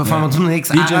Fotos, bevor wir zum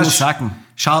nächsten... DJ Mosaken.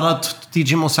 Shoutout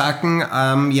DJ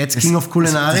Mosaken, jetzt King of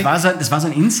Kulinarik. Das war so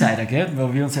ein Insider, gell?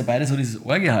 Wo wir uns ja beide so dieses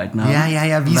Ohr gehalten haben.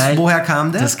 Ja, woher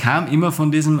kam das? Das kam immer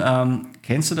von diesem,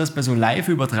 kennst du das bei so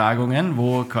Live-Übertragungen,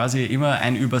 wo quasi immer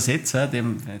ein Übersetzer,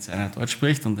 wenn jetzt einer Deutsch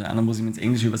spricht und der andere muss ihm ins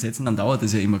Englische übersetzen, dann dauert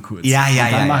das ja immer kurz. Ja.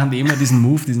 Und dann machen die immer diesen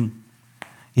Move,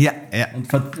 Ja.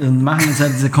 Und machen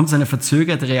da kommt so eine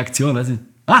verzögerte Reaktion, weißt du?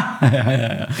 Und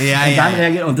dann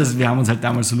reagiert, und wir haben uns halt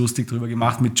damals so lustig drüber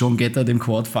gemacht mit John Getter, dem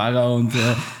Quadfahrer und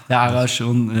der Arash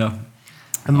und ja.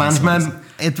 Manchmal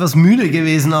etwas müde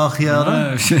gewesen auch hier,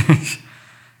 oder? Ich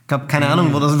glaube, keine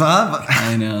Ahnung, wo das war.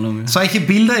 Keine Ahnung. Ja. Solche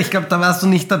Bilder, ich glaube, da warst du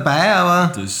nicht dabei,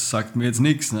 aber... Das sagt mir jetzt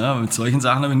nichts, ne? Mit solchen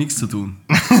Sachen habe ich nichts zu tun.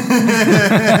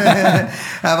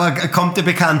 Aber kommt dir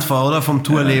bekannt vor, oder? Vom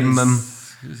Tourleben. Ja,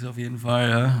 das ist auf jeden Fall,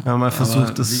 ja. Wir haben mal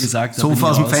versucht, das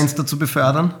Sofa aus dem Fenster zu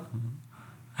befördern.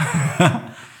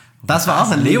 Das war auch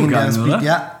ein legendäres Bild.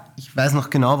 Ja, ich weiß noch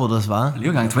genau, wo das war.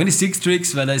 Leogang, 26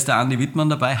 Tricks, weil da ist der Andi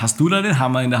Wittmann dabei. Hast du da den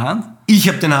Hammer in der Hand? Ich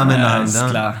habe den Hammer in der Hand. Ist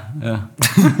klar. Ja.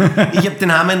 Ich habe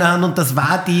den Hammer in der Hand und das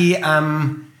war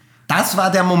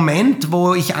der Moment,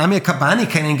 wo ich Amir Kabani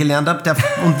kennengelernt habe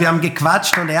und wir haben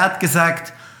gequatscht und er hat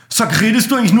gesagt, sag,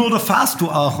 redest du eigentlich nur oder fahrst du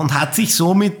auch? Und hat sich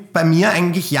somit bei mir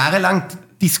eigentlich jahrelang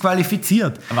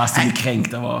disqualifiziert. Warst du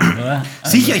gekränkt aber auch, oder?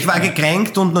 Sicher, ich war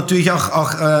gekränkt und natürlich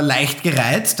auch leicht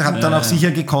gereizt, habe dann auch sicher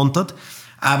gekontert,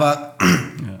 aber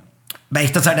weil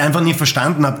ich das halt einfach nie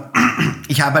verstanden habe.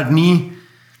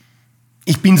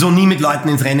 Ich bin so nie mit Leuten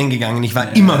ins Rennen gegangen, ich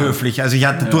war immer höflich, also ich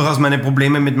hatte durchaus meine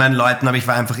Probleme mit meinen Leuten, aber ich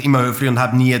war einfach immer höflich und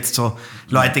habe nie jetzt so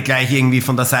Leute gleich irgendwie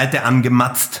von der Seite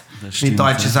angematzt, wie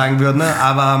Deutsche sagen würden, ne?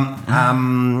 Aber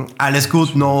alles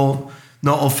gut,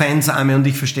 No offense, Ami und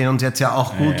ich verstehen uns jetzt ja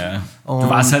auch gut. Ja. Du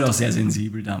warst halt auch sehr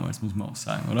sensibel damals, muss man auch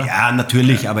sagen, oder? Ja,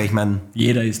 natürlich, aber ich meine...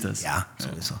 Jeder ist das. Ja,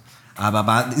 sowieso.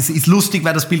 Aber es ist lustig,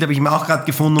 weil das Bild habe ich mir auch gerade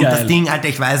gefunden. Geil. Und das Ding, Alter,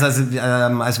 ich weiß, als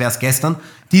wäre es gestern.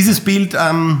 Dieses Bild,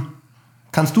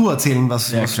 kannst du erzählen,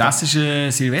 was... Ja,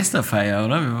 klassische Silvesterfeier,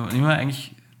 oder? Wir waren immer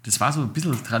eigentlich... Das war so ein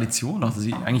bisschen Tradition auch, dass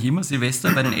ich eigentlich immer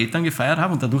Silvester bei den Eltern gefeiert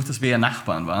habe und dadurch, dass wir ja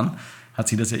Nachbarn waren, hat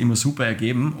sich das ja immer super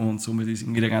ergeben und somit ist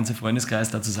irgendwie der ganze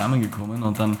Freundeskreis da zusammengekommen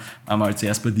und dann waren wir halt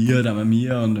zuerst bei dir, dann bei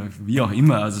mir und wie auch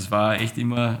immer. Also es war echt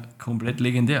immer komplett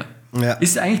legendär. Ja.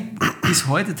 Ist eigentlich bis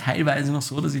heute teilweise noch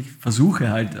so, dass ich versuche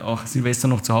halt auch Silvester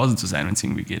noch zu Hause zu sein, wenn es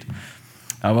irgendwie geht.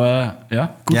 Aber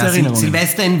ja, gute Erinnerung.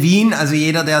 Silvester in Wien, also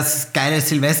jeder, der das geile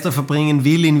Silvester verbringen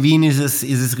will, in Wien ist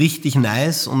es richtig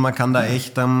nice und man kann da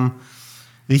echt...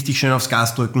 richtig schön aufs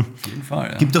Gas drücken. Auf jeden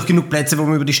Fall, ja. Gibt auch genug Plätze, wo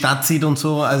man über die Stadt sieht und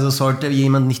so. Also sollte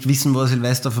jemand nicht wissen, wo er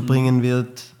Silvester verbringen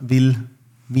will,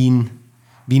 Wien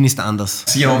ist anders.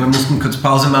 Ja, wir mussten kurz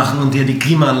Pause machen und hier die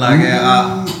Klimaanlage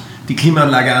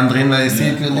andrehen, weil ihr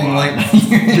seht, wir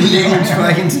legen uns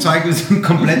gleich ins Zeug, wir sind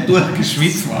komplett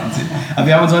durchgeschwitzt. Wahnsinn. Aber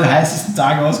wir haben uns heute den heißesten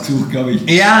Tag ausgesucht, glaube ich.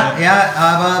 Ja,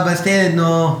 aber weißt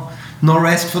du, No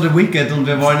rest for the wicked und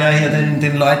wir wollen ja hier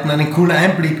den Leuten einen coolen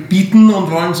Einblick bieten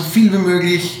und wollen so viel wie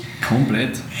möglich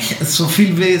so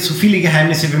viele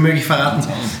Geheimnisse wie möglich verraten.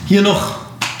 Hier noch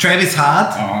Travis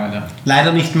Hart,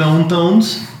 leider nicht mehr unter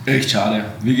uns. Echt schade,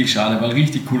 wirklich schade, war ein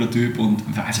richtig cooler Typ und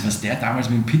also was der damals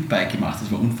mit dem Pitbike gemacht hat,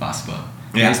 das war unfassbar.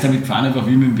 Er ist damit gefahren einfach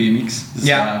wie mit dem BMX. Das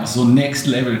war so next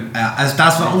level. Ja, also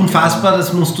das war unfassbar,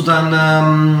 das musst du dann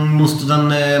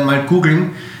mal googeln.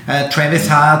 Travis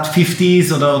Hart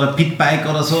 50s oder Pitbike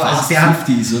oder so. Fast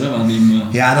also 50s, oder? Waren die immer?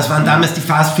 Ja, das waren damals die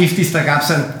Fast 50s, da gab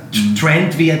es einen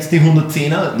Trend, wie jetzt die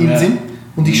 110er in sind.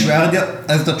 Und ich schwöre dir,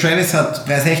 also der Travis hat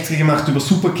 360 gemacht über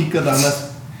Superkicker damals.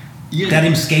 Der hat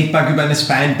im Skatepark über eine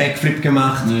Spine-Backflip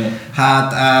gemacht,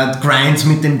 hat Grinds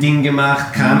mit dem Ding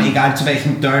gemacht, kam egal zu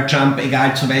welchem Dirt-Jump,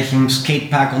 egal zu welchem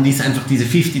Skatepark und ist einfach diese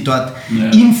 50 dort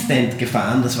instant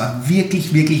gefahren. Das war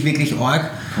wirklich, wirklich, wirklich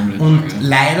arg. Und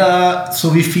leider,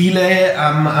 so wie viele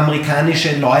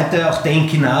amerikanische Leute, auch Dan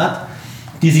Kinard,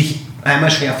 die sich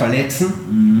einmal schwer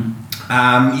verletzen,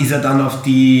 ist er dann auf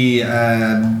die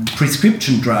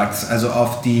Prescription Drugs, also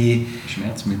auf die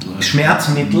Schmerzmittel.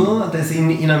 Das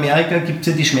in Amerika gibt es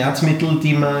ja die Schmerzmittel,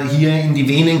 die man hier in die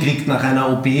Venen kriegt nach einer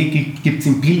OP, gibt es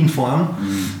in Pillenform.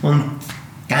 Und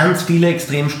ganz viele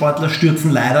Extremsportler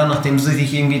stürzen leider, nachdem sie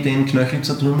sich irgendwie den Knöchel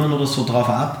zertrümmern oder so drauf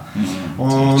ab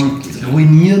und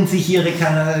ruinieren sich ihre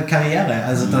Karriere.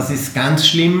 Also das ist ganz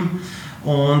schlimm.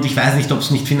 Und ich weiß nicht, ob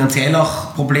es nicht finanziell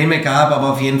auch Probleme gab,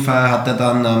 aber auf jeden Fall hat er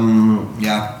dann,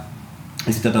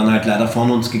 ist er dann halt leider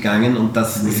von uns gegangen und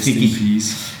das ist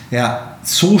wirklich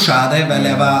so schade, weil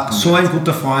er war so ein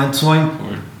guter Freund,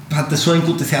 hatte so ein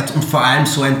gutes Herz und vor allem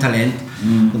so ein Talent.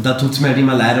 Und da tut es mir halt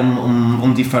immer leid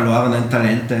um die verlorenen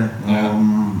Talente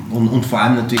und vor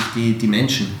allem natürlich die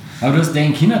Menschen. Aber du hast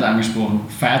Dan Kinnert angesprochen,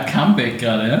 feiert Comeback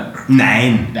gerade, ja?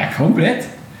 Nein. Ja, komplett.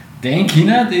 Dan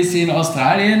Kinnert ist in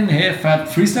Australien, fährt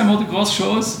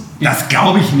Freestyle-Motocross-Shows. Das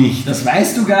glaube ich nicht. Das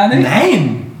weißt du gar nicht?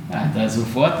 Nein. Da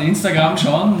sofort Instagram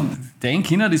schauen. Dan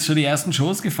Kinnert ist schon die ersten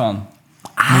Shows gefahren.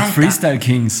 Alter. Mit Freestyle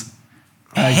Kings.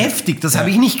 Heftig, das habe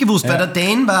ich nicht gewusst, weil der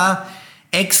Dan war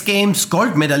X-Games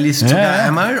Goldmedalist sogar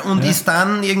einmal und ist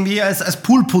dann irgendwie als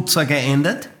Poolputzer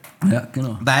geendet. Ja,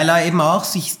 genau. Weil er eben auch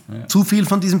sich zu viel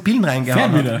von diesen Pillen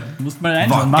reingehauen hat. Wieder. Musst mal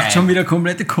reinschauen. Macht schon wieder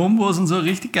komplette Kombos und so,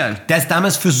 richtig geil. Der ist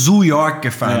damals für Zoo York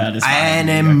gefahren. Ja, das war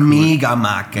eine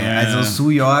Megamarke. Ja. Also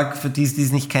Zoo York, für die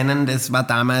es nicht kennen, das war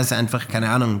damals einfach, keine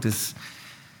Ahnung,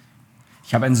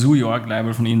 Ich habe ein Zoo York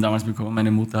Label von ihm damals bekommen. Meine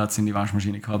Mutter hat es in die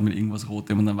Waschmaschine gehauen mit irgendwas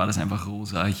Rotem und dann war das einfach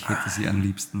rosa. Ich hätte sie am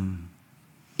liebsten...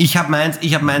 Ich hab meins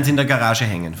in der Garage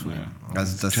hängen früher.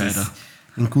 Also das ist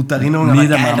in guter Erinnerung, aber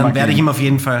geil, dann werde ich ihm auf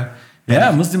jeden Fall...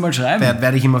 musst du mal schreiben.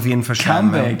 Werde ich ihm auf jeden Fall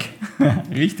schreiben. Comeback.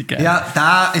 Richtig geil. Ja,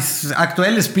 da ist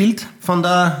aktuelles Bild von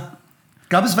der... Ich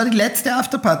glaube, es war die letzte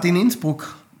Afterparty in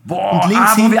Innsbruck. Boah, und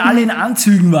links hinten, wo wir alle in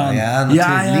Anzügen waren. Ja,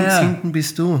 natürlich. Links hinten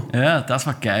bist du. Ja, das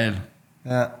war geil.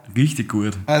 Ja. Richtig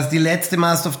gut. Also die letzte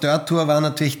Master of Dirt Tour war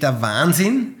natürlich der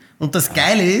Wahnsinn. Und das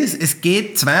Geile ist, es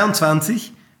geht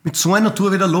 22 mit so einer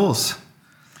Tour wieder los.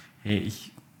 Hey,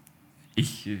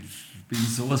 ich bin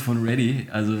sowas von ready.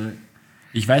 Also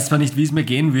ich weiß zwar nicht, wie es mir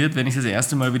gehen wird, wenn ich das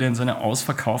erste Mal wieder in so einer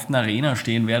ausverkauften Arena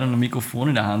stehen werde und ein Mikrofon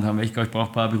in der Hand haben, weil ich glaube, ich brauche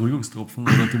ein paar Beruhigungstropfen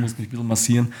oder du musst mich ein bisschen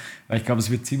massieren, weil ich glaube,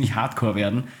 es wird ziemlich hardcore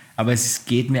werden. Aber es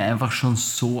geht mir einfach schon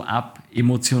so ab,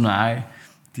 emotional,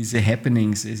 diese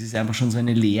Happenings. Es ist einfach schon so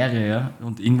eine Leere. Ja?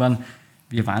 Und irgendwann,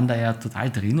 wir waren da ja total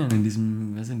drinnen in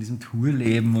diesem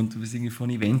Tourleben und du bist irgendwie von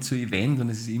Event zu Event und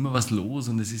es ist immer was los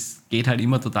und geht halt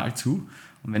immer total zu.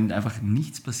 Und wenn einfach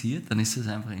nichts passiert, dann ist es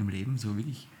einfach im Leben so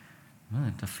wirklich,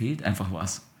 da fehlt einfach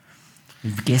was.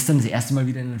 Ich bin gestern das erste Mal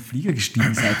wieder in einen Flieger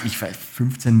gestiegen, seit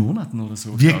 15 Monaten oder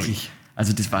so. Wirklich?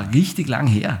 Also das war richtig lang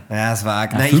her. Ja, es war...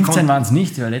 15 waren es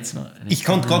nicht, letztes Mal. Ich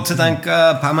konnte Gott sei Dank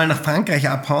ein paar Mal nach Frankreich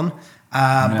abhauen.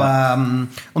 Aber,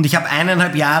 und ich habe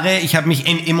 1,5 Jahre, ich habe mich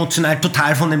emotional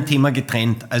total von dem Thema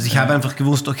getrennt. Also ich habe einfach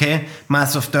gewusst, okay,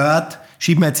 Master of Dirt,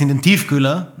 schieben wir jetzt in den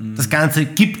Tiefkühler. Das Ganze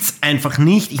gibt's einfach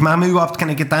nicht. Ich mache mir überhaupt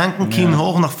keine Gedanken, Kinn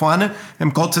hoch, nach vorne. Wir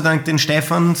haben Gott sei Dank den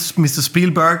Stefan, Mr.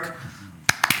 Spielberg,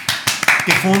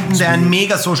 gefunden, der ein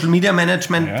mega Social Media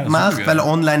Management macht, weil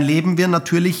online leben wir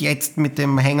natürlich jetzt mit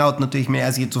dem Hangout natürlich mehr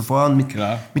als je zuvor und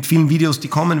mit vielen Videos, die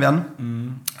kommen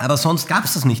werden. Aber sonst gab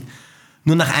es das nicht.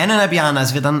 Nur nach 1,5 Jahren,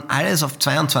 als wir dann alles auf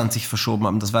 22 verschoben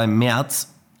haben, das war im März,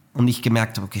 und ich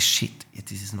gemerkt habe, okay, shit,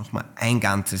 jetzt ist es nochmal ein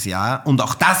ganzes Jahr. Und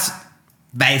auch das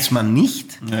weiß man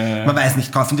nicht. Man weiß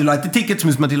nicht, kaufen die Leute Tickets,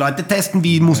 müssen wir die Leute testen,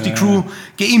 wie muss die Crew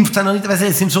geimpft sein und nicht,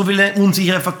 es sind so viele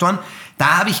unsichere Faktoren.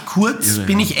 Da habe ich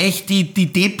bin ich echt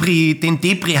den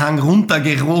Depri-Hang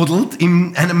runtergerodelt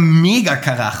in einem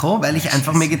Mega-Karacho, weil ich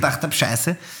einfach mir gedacht habe,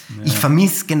 scheiße, ich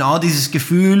vermisse genau dieses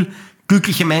Gefühl,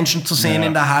 glückliche Menschen zu sehen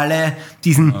in der Halle,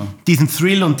 diesen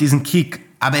Thrill und diesen Kick.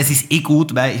 Aber es ist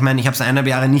gut, weil ich meine, ich habe es 1,5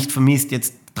 Jahre nicht vermisst,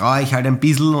 jetzt traue ich halt ein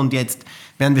bisschen und jetzt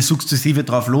werden wir sukzessive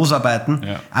drauf losarbeiten.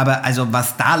 Ja. Aber also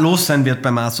was da los sein wird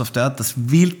bei Master of Dirt,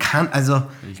 ich kann es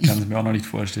mir auch noch nicht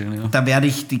vorstellen. Ja. Da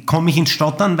komme ich ins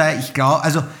Stottern, weil ich glaube,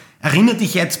 also erinnere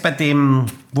dich jetzt bei dem,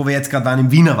 wo wir jetzt gerade waren,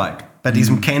 im Wienerwald, bei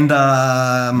diesem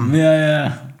Kender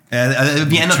Vienna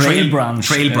Trail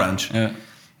Brunch. Ja.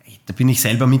 Da bin ich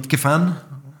selber mitgefahren.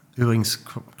 Übrigens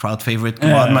Crowd-Favorite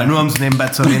geworden, mal nur um es nebenbei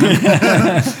zu erwähnen.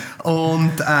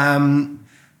 Und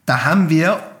da haben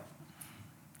wir...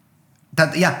 Da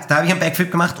habe ich einen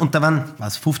Backflip gemacht und da waren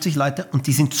 50 Leute und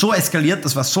die sind so eskaliert,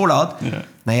 das war so laut. Ja.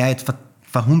 Naja, jetzt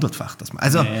verhundertfacht das mal.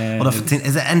 Also, oder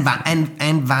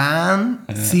ein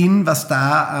Wahnsinn, was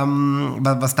da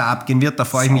abgehen wird, da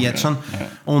freue ich mich jetzt schon. Ja.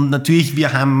 Und natürlich,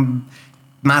 wir haben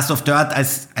Master of Dirt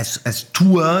als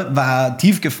Tour war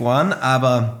tiefgefroren,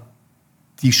 aber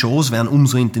die Shows werden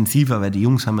umso intensiver, weil die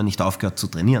Jungs haben ja nicht aufgehört zu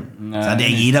trainieren. Es hat ja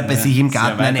jeder bei sich im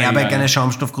Garten ein Airbag, eine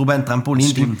Schaumstoffgrube, ein Trampolin.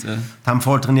 Stimmt, haben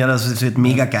voll trainiert, also es wird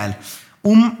mega geil.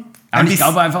 Aber ich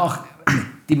glaube einfach auch,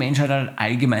 die Menschheit hat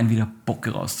allgemein wieder Bock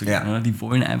rauszugehen. Ja. Die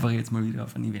wollen einfach jetzt mal wieder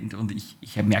auf ein Event. Und ich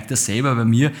merke das selber bei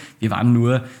mir. Wir waren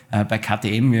nur bei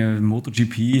KTM,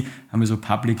 MotoGP, haben wir so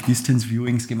Public Distance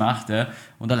Viewings gemacht. Ja.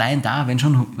 Und allein da, wenn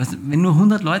nur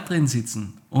 100 Leute drin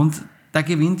sitzen und da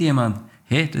gewinnt jemand,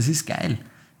 hey, das ist geil.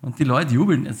 Und die Leute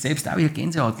jubeln. Selbst da habe ich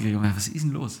Gänsehaut gekriegt. Was ist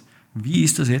denn los? Wie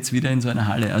ist das jetzt wieder in so einer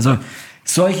Halle? Also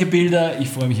solche Bilder, ich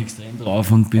freue mich extrem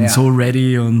drauf und bin so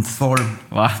ready und voll.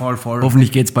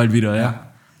 Hoffentlich geht es bald wieder. Ja.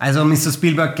 Also Mr.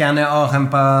 Spielberg gerne auch ein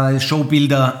paar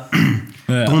Showbilder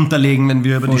drunter legen, wenn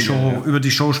wir über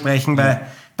die Show sprechen, weil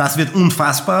das wird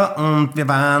unfassbar und wir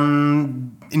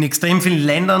waren in extrem vielen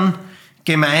Ländern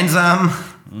gemeinsam.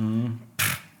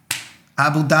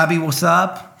 Abu Dhabi, what's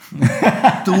up?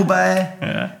 Dubai,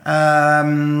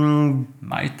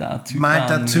 Malta,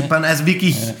 Zypern, also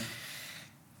wirklich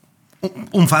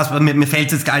unfassbar. Mir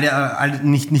fällt jetzt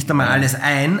nicht einmal alles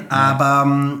ein,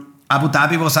 aber Abu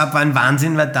Dhabi, what's up, war ein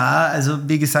Wahnsinn, weil da, also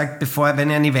wie gesagt, wenn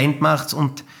ihr ein Event macht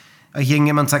und euch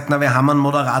irgendjemand sagt, na, wir haben einen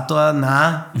Moderator,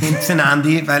 nehmt den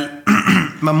Andi, weil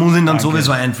man muss ihn dann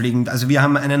sowieso einfliegen. Also wir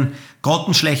haben einen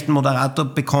grottenschlechten Moderator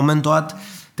bekommen dort,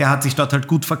 der hat sich dort halt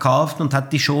gut verkauft und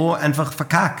hat die Show einfach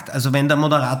verkackt. Also wenn der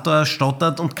Moderator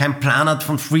stottert und keinen Plan hat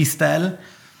von Freestyle,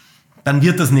 dann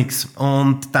wird das nichts.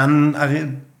 Und dann,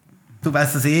 du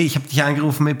weißt das ich habe dich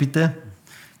angerufen, bitte.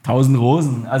 1000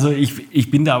 Rosen. Also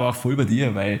ich bin da aber auch voll bei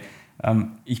dir, weil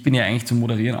ich bin ja eigentlich zum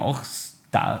Moderieren auch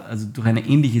da, also durch eine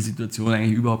ähnliche Situation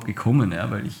eigentlich überhaupt gekommen, ja,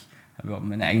 weil ich habe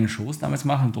meine eigenen Shows damals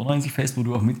gemacht, im Donauinselfest, wo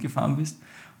du auch mitgefahren bist.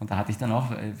 Und da hatte ich dann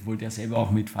auch, wollte ja selber auch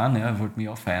mitfahren, ja, wollte mich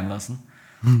auch feiern lassen.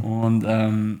 Und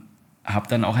habe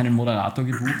dann auch einen Moderator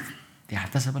gebucht, der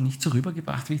hat das aber nicht so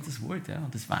rübergebracht, wie ich das wollte. Ja.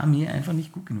 Und das war mir einfach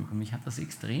nicht gut genug. Und mich hat das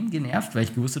extrem genervt, weil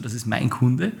ich gewusst habe, das ist mein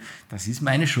Kunde, das ist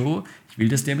meine Show. Ich will,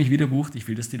 dass der mich wieder bucht, ich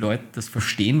will, dass die Leute das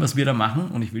verstehen, was wir da machen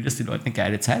und ich will, dass die Leute eine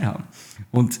geile Zeit haben.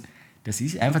 Und das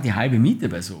ist einfach die halbe Miete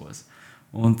bei sowas.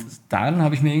 Und dann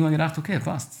habe ich mir irgendwann gedacht, okay,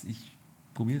 passt, ich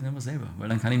probiere es einfach selber, weil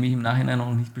dann kann ich mich im Nachhinein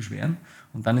auch nicht beschweren.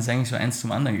 Und dann ist eigentlich so eins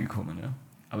zum anderen gekommen. Ja.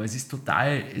 Aber es ist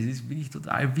wirklich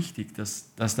total wichtig,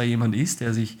 dass da jemand ist,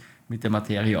 der sich mit der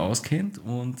Materie auskennt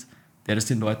und der das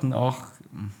den Leuten auch,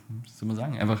 soll man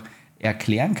sagen, einfach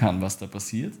erklären kann, was da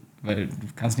passiert, weil du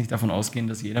kannst nicht davon ausgehen,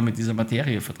 dass jeder mit dieser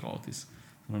Materie vertraut ist,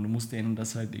 sondern du musst denen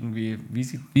das halt irgendwie,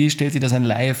 wie stellt sich das ein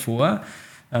Laie vor,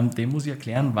 dem muss ich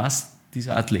erklären, was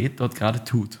dieser Athlet dort gerade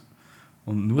tut.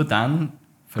 Und nur dann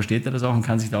versteht er das auch und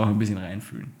kann sich da auch ein bisschen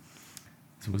reinfühlen.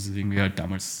 So ist es irgendwie halt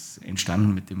damals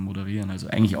entstanden mit dem Moderieren. Also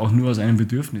eigentlich auch nur aus einem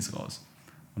Bedürfnis raus.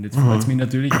 Und jetzt freut es mich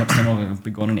natürlich, ich habe es dann auch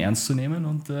begonnen ernst zu nehmen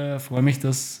und freue mich,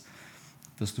 dass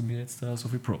du mir jetzt so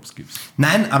viel Props gibst.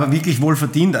 Nein, aber wirklich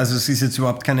wohlverdient. Also es ist jetzt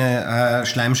überhaupt keine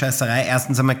Schleimscheißerei.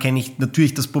 Erstens einmal kenne ich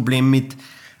natürlich das Problem mit,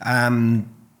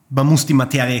 man muss die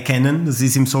Materie kennen. Das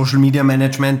ist im Social Media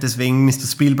Management, deswegen Mr.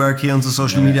 Spielberg hier, unser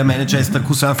Social Media Manager, ist der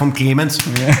Cousin von Clemens.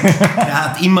 Der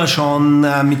hat immer schon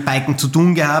mit Biken zu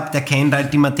tun gehabt, der kennt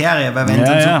halt die Materie, weil wenn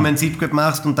du einen Superman Seatgrip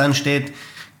machst und dann steht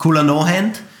Cooler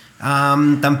No-Hand,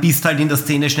 dann bist halt in der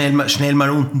Szene schnell mal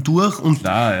unten durch und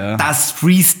das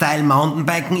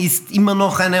Freestyle-Mountainbiken ist immer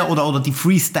noch oder die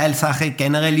Freestyle-Sache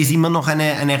generell ist immer noch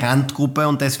eine Randgruppe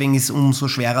und deswegen ist es umso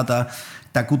schwerer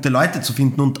da gute Leute zu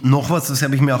finden. Und noch was, das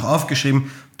habe ich mir auch aufgeschrieben,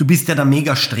 du bist ja der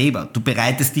Mega-Streber. Du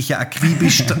bereitest dich ja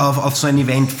akribisch auf so ein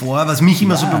Event vor. Was mich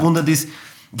immer so bewundert ist,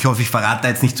 ich hoffe, ich verrate da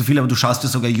jetzt nicht zu viel, aber du schaust dir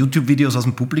sogar YouTube-Videos aus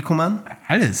dem Publikum an?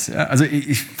 Alles, ja. Also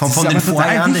von den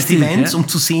Vorjahren des Events, um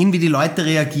zu sehen, wie die Leute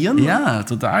reagieren? Ja,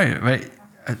 total. Weil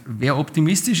wer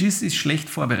optimistisch ist schlecht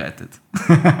vorbereitet.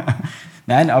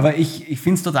 Nein, aber ich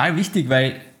finde es total wichtig,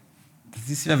 weil das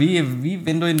ist ja wie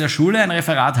wenn du in der Schule ein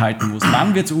Referat halten musst.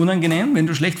 Wann wird es unangenehm, wenn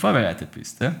du schlecht vorbereitet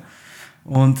bist? Ja?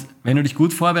 Und wenn du dich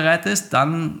gut vorbereitest,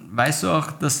 dann weißt du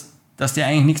auch, dass dir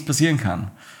eigentlich nichts passieren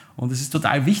kann. Und das ist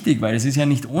total wichtig, weil es ist ja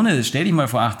nicht ohne. Stell dich mal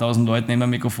vor 8000 Leuten, nimm ein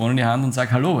Mikrofon in die Hand und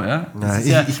sag Hallo. Ja?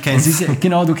 Ich kenne es.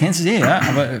 Genau, du kennst es ja.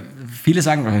 Aber viele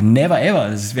sagen, never ever,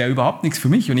 das wäre überhaupt nichts für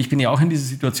mich. Und ich bin ja auch in diese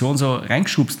Situation so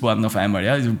reingeschubst worden auf einmal.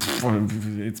 Ja? Also,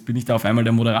 jetzt bin ich da auf einmal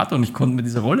der Moderator und ich konnte mit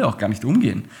dieser Rolle auch gar nicht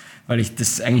umgehen, weil ich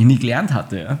das eigentlich nie gelernt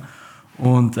hatte. Ja?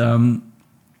 Und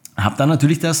habe dann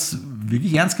natürlich das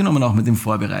wirklich ernst genommen, auch mit dem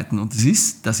Vorbereiten. Und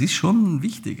das ist schon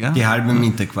wichtig. Ja? Die halbe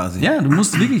Miete quasi. Ja, du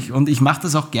musst wirklich, und ich mache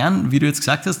das auch gern, wie du jetzt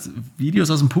gesagt hast,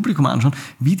 Videos aus dem Publikum anschauen,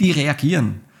 wie die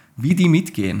reagieren, wie die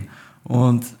mitgehen.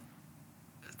 Und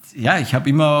ja, ich habe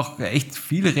immer auch echt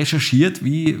viel recherchiert,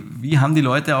 wie haben die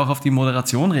Leute auch auf die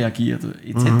Moderation reagiert,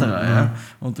 etc. Ja?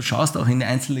 Und du schaust auch in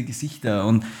einzelne Gesichter.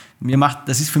 Und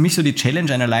das ist für mich so die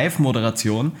Challenge einer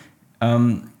Live-Moderation,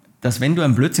 dass wenn du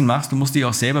einen Blödsinn machst, du musst dich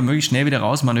auch selber möglichst schnell wieder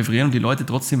rausmanövrieren und die Leute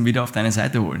trotzdem wieder auf deine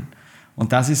Seite holen.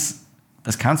 Und das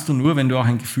kannst du nur, wenn du auch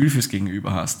ein Gefühl fürs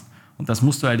Gegenüber hast. Und das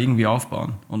musst du halt irgendwie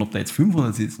aufbauen. Und ob da jetzt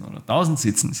 500 sitzen oder 1000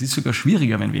 sitzen, es ist sogar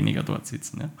schwieriger, wenn weniger dort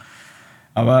sitzen. Ja?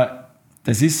 Aber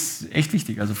Das ist echt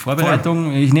wichtig. Also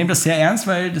Vorbereitung, ich nehme das sehr ernst,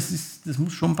 weil das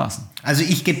muss schon passen. Also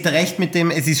ich gebe dir recht mit dem,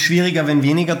 es ist schwieriger, wenn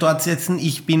weniger dort sitzen.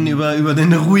 Ich bin über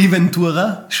den Rui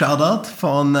Ventura, Shoutout,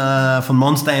 von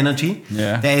Monster Energy.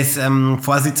 Yeah. Der ist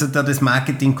Vorsitzender des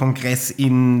Marketingkongresses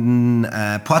in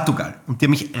Portugal. Und die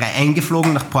haben mich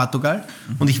eingeflogen nach Portugal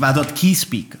und ich war dort Key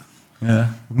Speaker. Ja.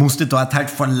 Musste dort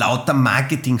halt vor lauter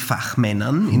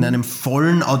Marketingfachmännern in einem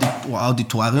vollen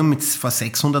Auditorium mit vor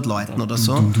 600 Leuten oder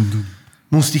so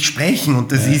musste ich sprechen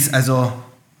und das ist also,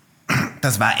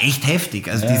 das war echt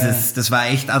heftig, also das war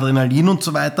echt Adrenalin und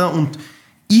so weiter und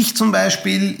ich zum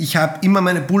Beispiel, ich habe immer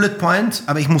meine Bullet Points,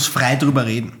 aber ich muss frei drüber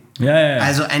reden.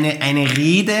 Also eine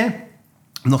Rede,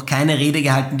 noch keine Rede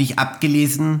gehalten, die ich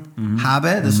abgelesen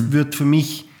habe, das wird für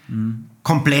mich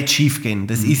komplett schief gehen.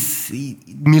 Das ist,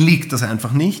 mir liegt das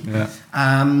einfach nicht.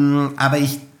 Aber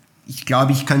ich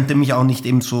glaube, ich könnte mich auch nicht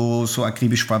eben so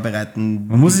akribisch vorbereiten.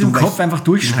 Man muss es im Kopf einfach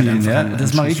durchspielen. Halt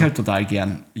das mache ich halt total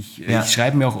gern. Ich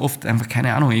schreibe mir auch oft einfach,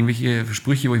 keine Ahnung, irgendwelche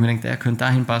Sprüche, wo ich mir denke, der könnte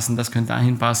dahin passen, das könnte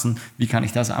dahin passen, wie kann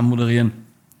ich das anmoderieren?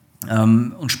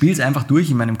 Und spiele es einfach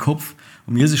durch in meinem Kopf.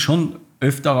 Und mir ist es schon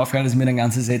öfter aufgefallen, dass ich mir dann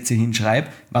ganze Sätze hinschreibe,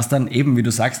 was dann eben, wie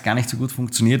du sagst, gar nicht so gut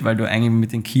funktioniert, weil du eigentlich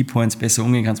mit den Keypoints besser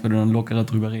umgehen kannst, weil du dann lockerer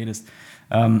drüber redest.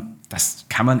 Das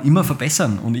kann man immer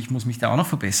verbessern und ich muss mich da auch noch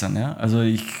verbessern. Ja? Also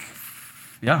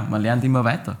man lernt immer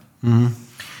weiter.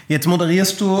 Jetzt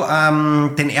moderierst du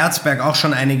den Erzberg auch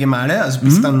schon einige Male, also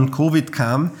bis dann Covid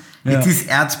kam. Jetzt ist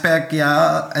Erzberg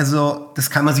also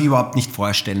das kann man sich überhaupt nicht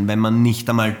vorstellen, wenn man nicht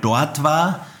einmal dort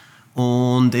war.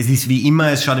 Und es ist wie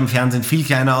immer, es schaut im Fernsehen viel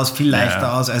kleiner aus, viel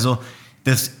leichter aus. Also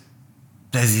das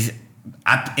ist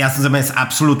erstens einmal ist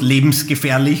absolut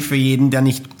lebensgefährlich für jeden, der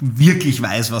nicht wirklich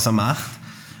weiß, was er macht.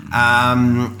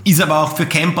 Ist aber auch für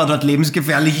Camper dort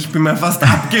lebensgefährlich. Ich bin mal fast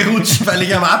abgerutscht, weil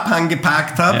ich am Abhang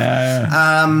geparkt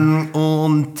habe.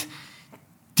 Und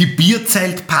die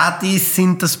Bierzeltpartys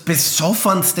sind das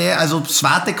Besoffenste. Also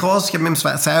Swartecross, ich habe mit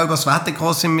dem Seier über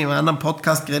Swartecross im anderen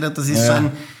Podcast geredet, das ist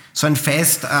so ein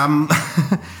Fest,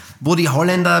 wo die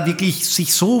Holländer wirklich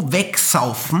sich so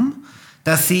wegsaufen,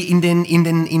 dass sie in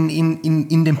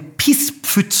den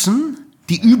Pisspfützen,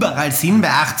 die überall sind, bei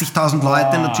 80.000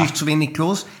 Leuten, natürlich zu wenig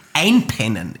Klos,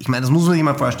 einpennen. Ich meine, das muss man sich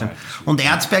mal vorstellen. Und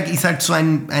Erzberg ist halt so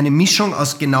eine Mischung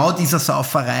aus genau dieser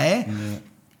Sauferei,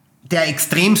 der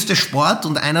extremste Sport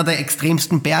und einer der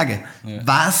extremsten Berge.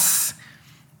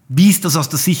 Wie ist das aus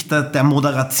der Sicht der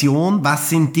Moderation? Was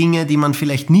sind Dinge, die man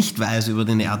vielleicht nicht weiß über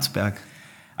den Erzberg?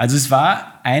 Also es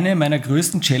war eine meiner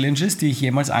größten Challenges, die ich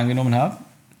jemals angenommen habe.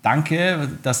 Danke,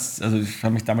 ich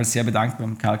habe mich damals sehr bedankt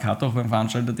beim Karl Kartoch, beim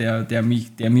Veranstalter, der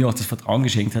mir auch das Vertrauen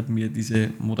geschenkt hat, mir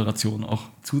diese Moderation auch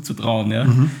zuzutrauen. Ja.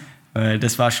 Weil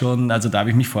das war schon, also da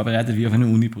habe ich mich vorbereitet wie auf eine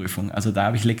Uniprüfung. Also da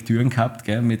habe ich Lektüren gehabt,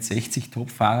 mit 60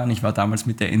 Top-Fahrern. Ich war damals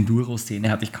mit der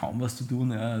Enduro-Szene, hatte ich kaum was zu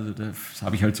tun. Ja. Also das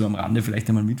habe ich halt so am Rande vielleicht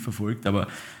einmal mitverfolgt, aber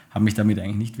habe mich damit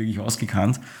eigentlich nicht wirklich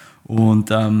ausgekannt. Und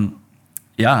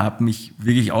habe mich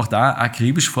wirklich auch da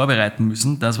akribisch vorbereiten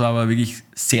müssen. Das war aber wirklich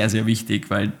sehr, sehr wichtig,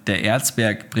 weil der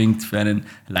Erzberg bringt für einen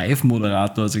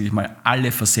Live-Moderator, sage ich mal,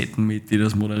 alle Facetten mit, die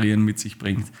das Moderieren mit sich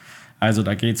bringt. Also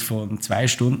da geht es von 2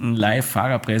 Stunden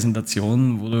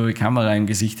Live-Fahrerpräsentation, wo du die Kamera im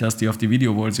Gesicht hast, die auf die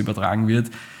Videowalls übertragen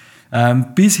wird,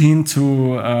 bis hin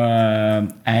zu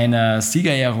einer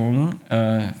Siegerehrung,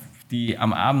 die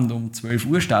am Abend um 12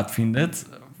 Uhr stattfindet,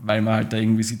 weil man halt da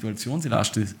irgendwie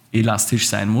situationselastisch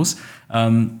sein muss.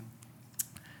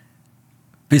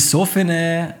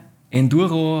 Besoffene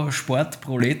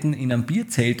Enduro-Sportproleten in einem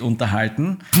Bierzelt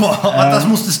unterhalten. Das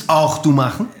musstest auch du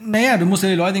machen? Naja, du musst ja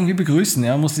die Leute irgendwie begrüßen.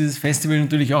 Ja? Du musst dieses Festival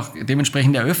natürlich auch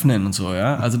dementsprechend eröffnen und so.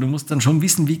 Ja? Also du musst dann schon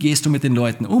wissen, wie gehst du mit den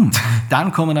Leuten um.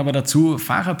 Dann kommen aber dazu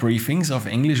Fahrerbriefings auf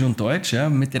Englisch und Deutsch, ja?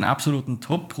 Mit den absoluten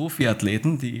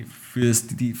Top-Profi-Athleten, für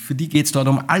die geht es dort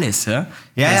um alles. Ja,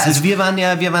 also wir waren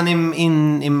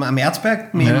am Erzberg,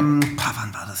 wann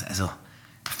war das? Also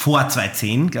vor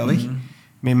 2010, glaube ich.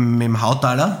 Mit dem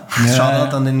Hautaler.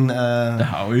 Shoutout an den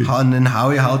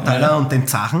Howie Hautaler und den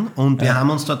Zachen. Und wir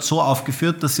haben uns dort so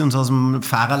aufgeführt, dass sie uns aus dem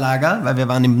Fahrerlager, weil wir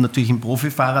waren natürlich im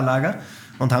Profi-Fahrerlager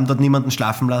und haben dort niemanden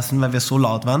schlafen lassen, weil wir so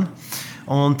laut waren.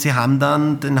 Und sie haben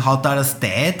dann den Hautalers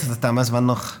Dad, damals waren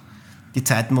noch die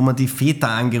Zeiten, wo man die Väter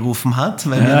angerufen hat,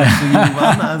 weil wir noch so jung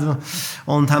waren,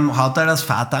 und haben Hautalers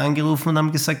Vater angerufen und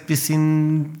haben gesagt, wir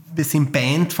sind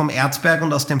Band vom Erzberg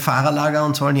und aus dem Fahrerlager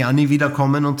und sollen ja nie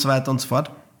wiederkommen und so weiter und so fort.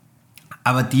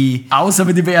 Aber außer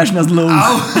mit den Bärschen aus dem Lohn.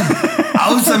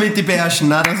 Außer mit den Bärschen,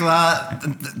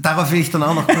 darauf will ich dann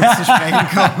auch noch kurz zu sprechen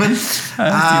kommen.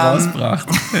 Die rausgebracht.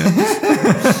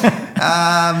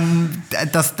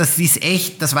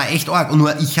 Das war echt arg. Und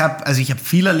nur ich habe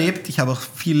viel erlebt, ich habe auch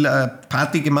viel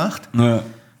Party gemacht. Ja.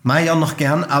 Mach ich auch noch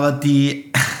gern, aber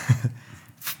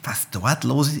was dort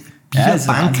los ist,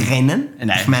 also Bierbankrennen?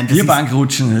 Nein, ich meine,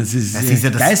 Bierbankrutschen, das ist ja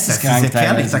geisteskrank.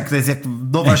 gefährlich. Das ist ja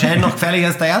noch wahrscheinlich noch gefährlicher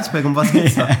als der Erzberg. Um was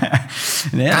geht's da?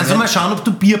 Kannst du mal schauen, ob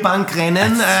du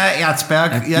Bierbankrennen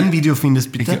Erzberg ein Video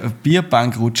findest, bitte?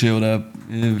 Bierbankrutsche oder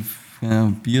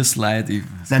Bierslide.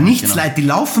 Nicht genau. Slide, die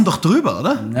laufen doch drüber,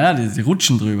 oder? Ja, die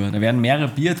rutschen drüber. Da werden mehrere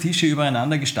Biertische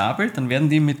übereinander gestapelt, dann werden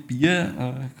die mit Bier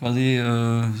quasi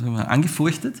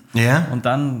angefeuchtet und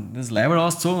dann das Label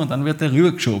ausgezogen und dann wird der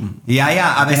rübergeschoben. Ja,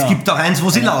 aber es gibt auch eins, wo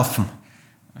sie laufen.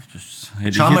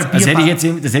 Das hätte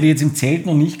ich jetzt im Zelt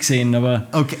noch nicht gesehen, aber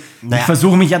okay. Ich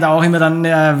versuche mich ja da auch immer dann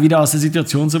wieder aus der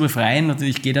Situation zu befreien. Und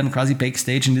ich gehe dann quasi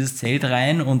Backstage in dieses Zelt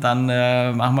rein und dann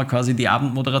machen wir quasi die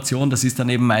Abendmoderation. Das ist dann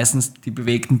eben meistens die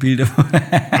bewegten Bilder.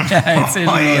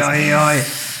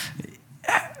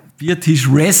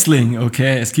 Biertisch Wrestling,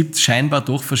 okay. Es gibt scheinbar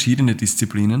doch verschiedene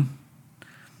Disziplinen.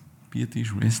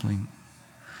 Biertisch Wrestling.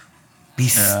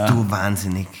 Bist du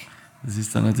wahnsinnig. Das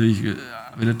ist dann natürlich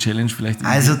wieder Challenge vielleicht.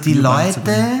 Also die Leute...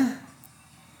 Alter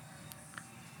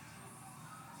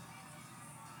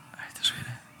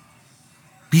Schwede.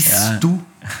 Bist du...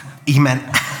 Ich meine...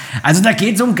 Also da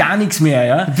geht es um gar nichts mehr,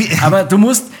 ja. Aber du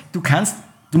musst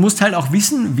halt auch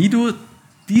wissen, wie du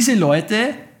diese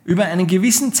Leute über einen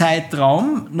gewissen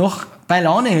Zeitraum noch bei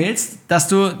Laune hältst, dass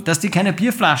die keine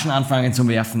Bierflaschen anfangen zu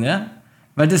werfen, ja.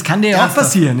 Weil das kann dir ja auch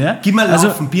passieren, ja. Gib mal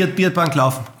laufen, Bierbank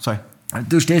laufen. Sorry.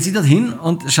 Du stellst dich dort hin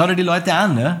und schau dir die Leute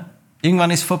an. Ja?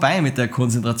 Irgendwann ist vorbei mit der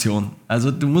Konzentration.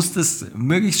 Also du musst das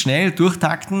möglichst schnell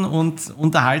durchtakten und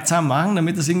unterhaltsam machen,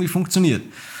 damit das irgendwie funktioniert.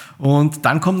 Und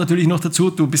dann kommt natürlich noch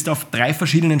dazu, du bist auf 3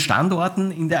 verschiedenen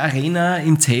Standorten in der Arena,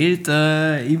 im Zelt,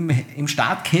 im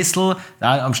Startkessel,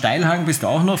 da am Steilhang bist du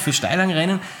auch noch für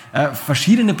Steilhangrennen,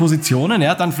 verschiedene Positionen,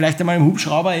 ja, dann vielleicht einmal im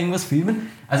Hubschrauber irgendwas filmen.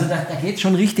 Also da geht es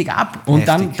schon richtig ab. Und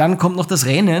dann kommt noch das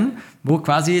Rennen, wo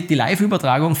quasi die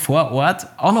Live-Übertragung vor Ort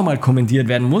auch nochmal kommentiert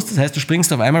werden muss. Das heißt, du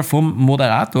springst auf einmal vom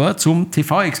Moderator zum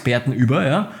TV-Experten über,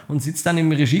 ja, und sitzt dann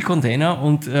im Regiecontainer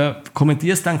und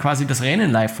kommentierst dann quasi das Rennen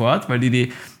live vor Ort, weil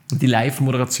die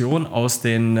Live-Moderation aus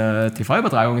den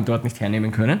TV-Übertragungen dort nicht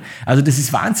hernehmen können. Also das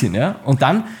ist Wahnsinn, ja. Und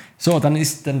dann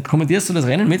kommentierst du das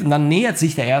Rennen mit und dann nähert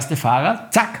sich der erste Fahrer,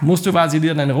 zack, musst du quasi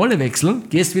wieder deine Rolle wechseln,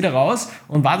 gehst wieder raus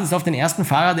und wartest auf den ersten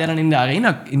Fahrer, der dann in die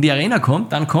Arena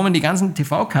kommt, dann kommen die ganzen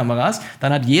TV-Kameras,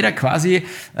 dann hat jeder quasi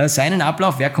seinen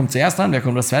Ablauf, wer kommt zuerst dran, wer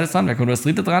kommt als zweites dran, wer kommt als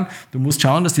dritter dran. Du musst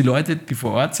schauen, dass die Leute, die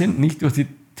vor Ort sind, nicht durch die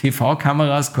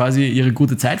TV-Kameras quasi ihre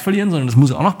gute Zeit verlieren, sondern das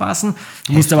muss auch noch passen.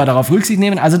 Du musst aber darauf Rücksicht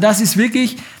nehmen. Also das ist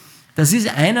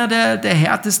einer der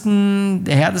härtesten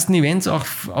Events auch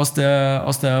aus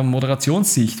der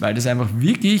Moderationssicht, weil das einfach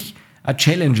wirklich eine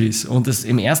Challenge ist. Und das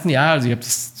im ersten Jahr, also ich habe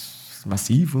das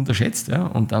massiv unterschätzt, ja,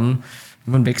 und dann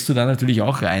wächst du da natürlich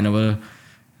auch rein, aber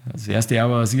das erste Jahr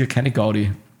war sicher keine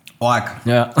Gaudi. Org.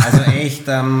 Ja. Also echt,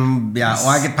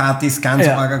 Orge-Partys, ganz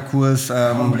Orga-Kurs,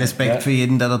 Respekt für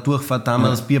jeden, der da durchfährt. Da haben wir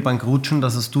das Bierbank Rutschen,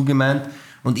 das hast du gemeint.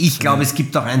 Und ich glaube, es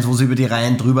gibt auch eins, wo sie über die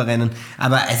Reihen drüber rennen.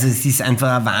 Aber also es ist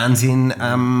einfach ein Wahnsinn,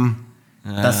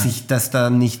 dass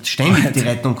da nicht ständig die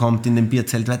Rettung kommt in dem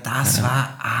Bierzelt, weil das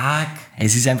war arg.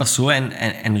 Es ist einfach so ein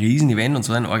Riesenevent und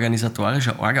so ein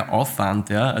organisatorischer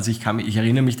Orga-Aufwand. Ja? Also ich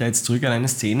erinnere mich da jetzt zurück an eine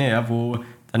Szene, ja, wo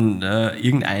dann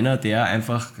irgendeiner, der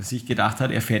einfach sich gedacht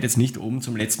hat, er fährt jetzt nicht oben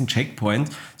zum letzten Checkpoint,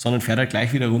 sondern fährt halt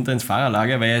gleich wieder runter ins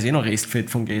Fahrerlager, weil er ist noch Restfett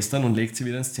von gestern und legt sie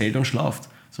wieder ins Zelt und schlaft.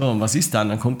 So, und was ist dann?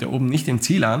 Dann kommt er oben nicht im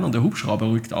Ziel an und der Hubschrauber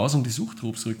rückt aus und die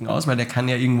Suchtrupps rücken aus, weil der kann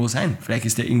ja irgendwo sein. Vielleicht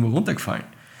ist der irgendwo runtergefallen.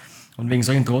 Und wegen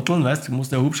solchen Trotteln, weißt du, muss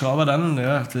der Hubschrauber dann,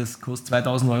 ja, das kostet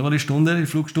 2.000 € die Stunde, die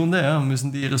Flugstunde, ja,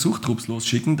 müssen die ihre Suchtrupps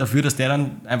losschicken, dafür, dass der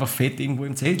dann einfach fett irgendwo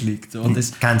im Zelt liegt. Und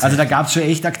also da gab es schon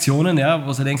echt Aktionen, ja,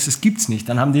 wo du denkst, das gibt's nicht.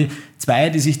 Dann haben die 2,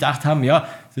 die sich gedacht haben, ja,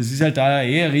 das ist halt da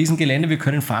ein Riesengelände, wir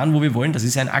können fahren, wo wir wollen, das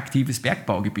ist ein aktives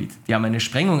Bergbaugebiet. Die haben eine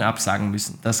Sprengung absagen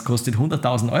müssen, das kostet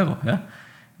 100.000 €, ja.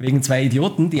 Wegen 2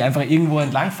 Idioten, die einfach irgendwo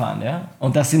entlangfahren. Ja?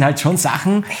 Und das sind halt schon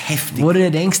Sachen, heftig, wo du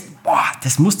dir denkst, boah,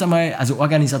 das musst du mal, also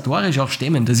organisatorisch auch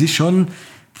stemmen. Das ist schon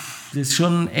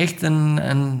echt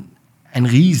ein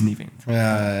Riesenevent.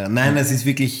 Ja, nein, das ist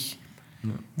wirklich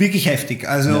heftig.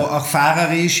 Also auch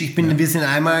fahrerisch. Wir sind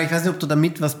einmal, ich weiß nicht, ob du da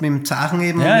mit warst, mit dem Zachen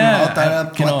eben, mit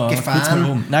dem Auto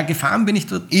gefahren. Na, gefahren bin ich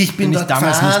dort. Ich bin dort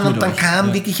gefahren und dann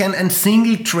kam wirklich ein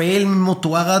Single Trail mit dem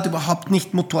Motorrad, überhaupt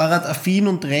nicht motorradaffin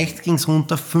und rechts ging es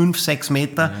runter 5-6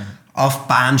 Meter auf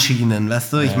Bahnschienen,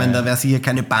 weißt du? Ich meine, da wäre sicher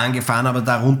keine Bahn gefahren, aber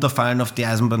da runterfallen auf die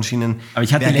Eisenbahnschienen. Aber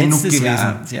ich hatte letztes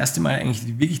Jahr das erste Mal eigentlich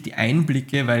wirklich die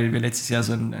Einblicke, weil wir letztes Jahr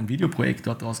so ein Videoprojekt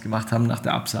dort draus gemacht haben nach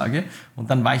der Absage. Und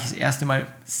dann war ich das erste Mal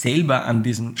selber an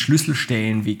diesen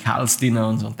Schlüsselstellen wie Karlsdinner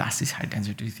und so. Und das ist halt,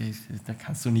 also, da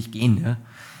kannst du nicht gehen, ja.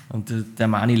 Und der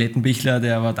Mani Lettenbichler,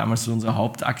 der war damals so unser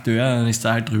Hauptakteur, und ist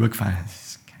da halt drüber gefallen.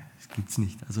 Das gibt's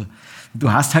nicht. Also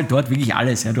du hast halt dort wirklich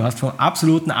alles. Ja. Du hast vom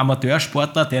absoluten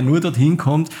Amateursportler, der nur dorthin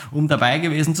kommt, um dabei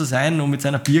gewesen zu sein, um mit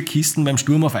seiner Bierkisten beim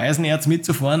Sturm auf Eisenerz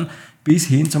mitzufahren, bis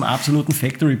hin zum absoluten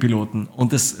Factory-Piloten.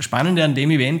 Und das Spannende an dem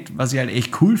Event, was ich halt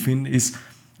echt cool finde, ist,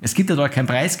 es gibt ja dort kein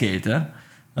Preisgeld. Ja.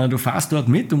 Du fährst dort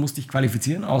mit, du musst dich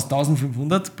qualifizieren. Aus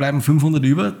 1500 bleiben 500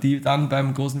 über, die dann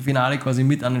beim großen Finale quasi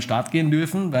mit an den Start gehen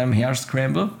dürfen, beim Hare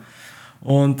Scramble.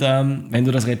 Und wenn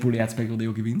du das Red Bull Erzberg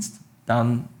Rodeo gewinnst,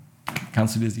 dann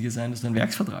kannst du dir sicher sein, dass du einen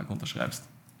Werksvertrag unterschreibst.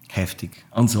 Heftig.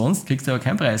 Und sonst kriegst du aber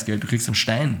kein Preisgeld, du kriegst einen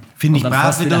Stein. Finde ich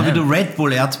brav, wie du Red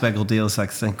Bull Erzberg Rodeo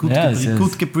sagst.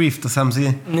 Gut gebrieft, das haben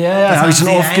sie. Ja, das habe ich schon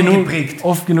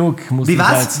oft genug. Wie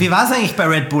war es eigentlich bei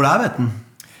Red Bull arbeiten?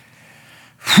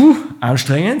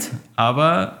 Anstrengend,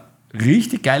 aber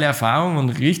richtig geile Erfahrung und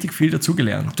richtig viel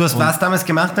dazugelernt. Du hast was damals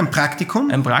gemacht, ein Praktikum?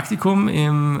 Ein Praktikum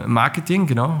im Marketing,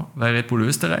 genau, bei Red Bull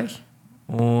Österreich.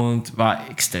 Und war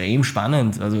extrem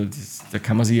spannend. Also da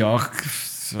kann man sich auch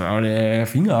alle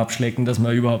Finger abschlecken, dass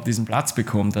man überhaupt diesen Platz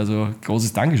bekommt. Also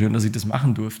großes Dankeschön, dass ich das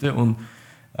machen durfte. Und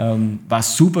war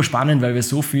super spannend, weil wir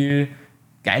so viele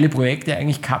geile Projekte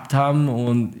eigentlich gehabt haben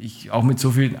und ich auch mit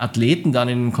so vielen Athleten dann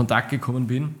in Kontakt gekommen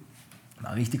bin.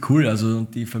 War richtig cool. Also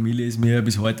die Familie ist mir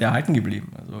bis heute erhalten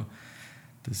geblieben. Also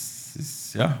das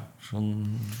ist ja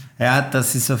schon... Ja,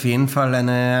 das ist auf jeden Fall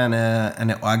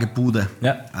eine arge Bude.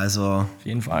 Ja. Also auf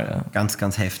jeden Fall, ja. Ganz,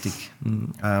 ganz heftig.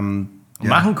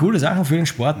 Machen coole Sachen für den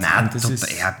Sport. Na,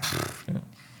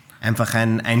 einfach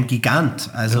ein Gigant.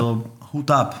 Also Hut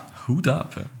ab. Hut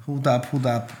ab. Ja. Hut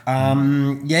ab.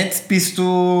 Jetzt bist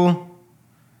du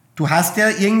hast ja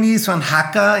irgendwie so einen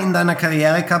Hacker in deiner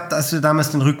Karriere gehabt, als du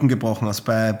damals den Rücken gebrochen hast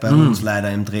bei uns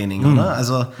leider im Training, oder?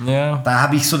 Also da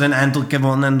habe ich so den Eindruck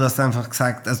gewonnen, du hast einfach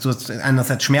gesagt, also du hast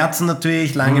einerseits Schmerzen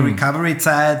natürlich, lange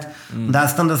Recovery-Zeit und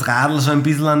hast dann das Radl so ein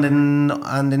bisschen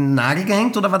an den Nagel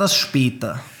gehängt, oder war das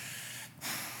später?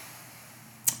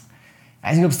 Ich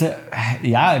weiß nicht, ob es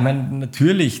ja, ich meine,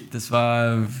 natürlich, das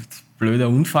war ein blöder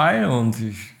Unfall und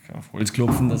ich auf Holz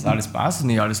klopfen, dass alles passt und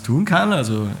ich alles tun kann.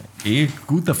 Also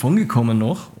gut davon gekommen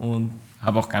noch und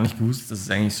habe auch gar nicht gewusst, dass es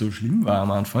eigentlich so schlimm war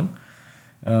am Anfang.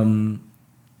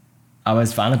 Aber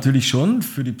es war natürlich schon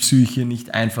für die Psyche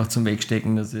nicht einfach zum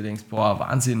Wegstecken, dass du denkst, boah,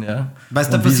 Wahnsinn. Ja. Was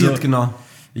ist da passiert genau?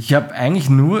 Ich habe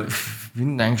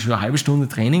bin eigentlich schon eine halbe Stunde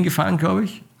Training gefahren, glaube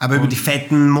ich. Aber über die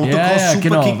fetten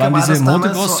Motocross-Superkicker genau, waren diese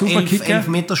Motocross-Superkicker. 11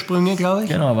 Meter Sprünge, glaube ich.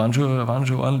 Genau, waren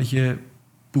schon ordentliche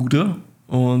Buder.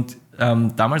 Und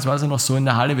damals war es ja noch so in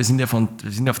der Halle, wir sind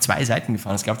auf 2 Seiten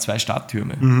gefahren, es gab 2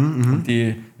 Starttürme. Und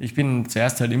ich bin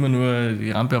zuerst halt immer nur die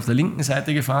Rampe auf der linken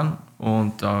Seite gefahren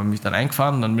und mich dann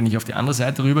eingefahren, dann bin ich auf die andere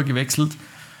Seite rüber gewechselt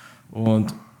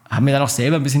und habe mir dann auch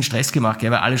selber ein bisschen Stress gemacht,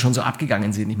 weil alle schon so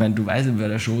abgegangen sind. Ich meine, du weißt, bei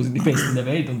der Show sind die Besten der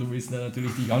Welt und du willst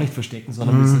natürlich dich auch nicht verstecken,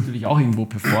 sondern willst natürlich auch irgendwo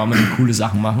performen und coole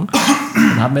Sachen machen.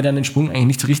 Und habe mir dann den Sprung eigentlich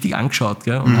nicht so richtig angeschaut,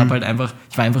 gell? Und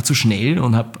ich war einfach zu schnell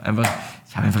und habe einfach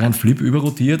einen Flip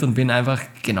überrotiert und bin einfach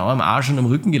genau am Arsch und am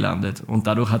Rücken gelandet. Und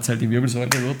dadurch hat es halt die Wirbelsäule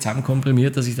so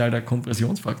zusammenkomprimiert, dass ich da halt eine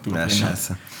Kompressionsfraktur drin habe.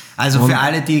 Scheiße. Also für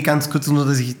alle, die, ganz kurz nur,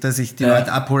 dass ich die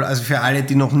Leute abhole, also für alle,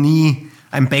 die noch nie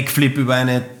ein Backflip über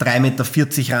eine 3,40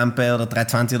 Meter Rampe oder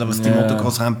 3,20 oder was die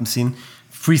Motocross-Rampen sind,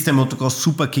 Freestyle-Motocross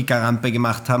Superkicker-Rampe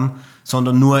gemacht haben,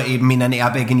 sondern nur eben in ein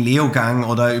Airbag in Leogang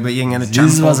oder über irgendeine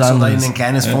Jumpbox oder in ein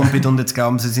kleines Foambit und jetzt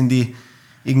glauben sie,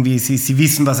 sie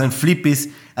wissen, was ein Flip ist.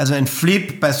 Also ein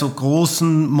Flip bei so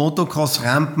großen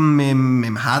Motocross-Rampen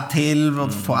im Hardtail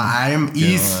vor allem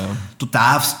ist, du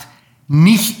darfst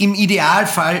nicht im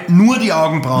Idealfall nur die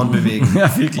Augenbrauen bewegen.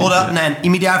 Ja, wirklich, oder nein,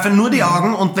 im Idealfall nur die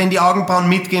Augen und wenn die Augenbrauen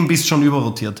mitgehen, bist du schon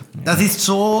überrotiert. Das ist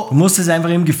so... Du musst es einfach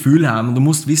im Gefühl haben, du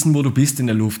musst wissen, wo du bist in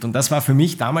der Luft und das war für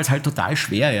mich damals halt total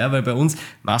schwer, ja, weil bei uns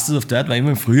Masters of Dirt war immer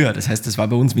im Frühjahr, das heißt, das war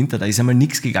bei uns Winter, da ist einmal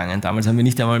nichts gegangen. Damals haben wir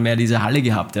nicht einmal mehr diese Halle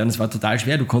gehabt, ja, und es war total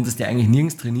schwer, du konntest ja eigentlich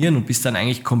nirgends trainieren und bist dann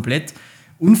eigentlich komplett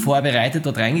unvorbereitet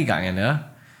dort reingegangen, ja.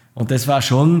 Und das war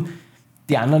schon...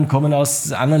 Die anderen kommen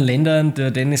aus anderen Ländern,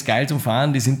 denen ist geil zum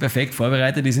Fahren, die sind perfekt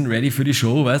vorbereitet, die sind ready für die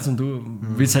Show, weißt, und du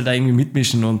willst halt da irgendwie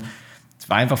mitmischen und es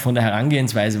war einfach von der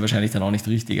Herangehensweise wahrscheinlich dann auch nicht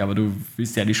richtig, aber du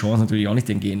willst ja die Chance natürlich auch nicht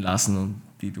entgehen lassen und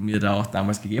die du mir da auch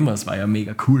damals gegeben hast, war ja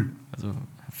mega cool. Also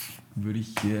würde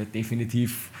ich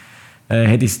definitiv,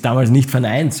 hätte ich es damals nicht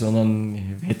verneint, sondern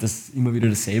hätte das immer wieder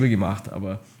dasselbe gemacht,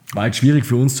 aber war halt schwierig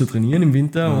für uns zu trainieren im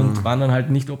Winter und waren dann halt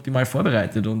nicht optimal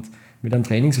vorbereitet und mit einem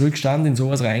Trainingsrückstand in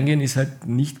sowas reingehen, ist halt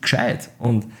nicht gescheit.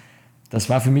 Und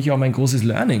das war für mich auch mein großes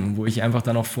Learning, wo ich einfach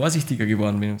dann auch vorsichtiger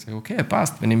geworden bin und gesagt, okay,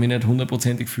 passt, wenn ich mich nicht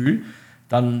 100%ig fühle,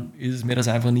 dann ist es mir das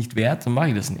einfach nicht wert, dann mache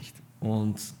ich das nicht.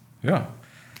 Und ja,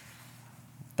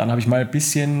 dann habe ich mal ein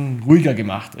bisschen ruhiger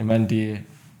gemacht. Ich meine, die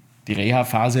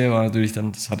Reha-Phase war natürlich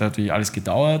dann, das hat natürlich alles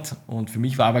gedauert und für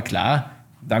mich war aber klar,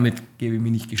 damit gebe ich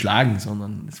mich nicht geschlagen,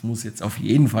 sondern es muss jetzt auf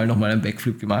jeden Fall nochmal ein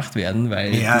Backflip gemacht werden,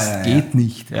 weil das geht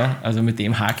nicht. Ja? Also mit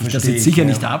dem hake ich das jetzt sicher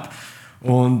nicht ab.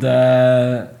 Und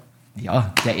der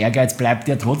Ehrgeiz bleibt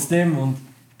ja trotzdem und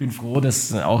bin froh,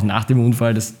 dass auch nach dem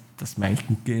Unfall, dass mir eigentlich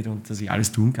gut geht und dass ich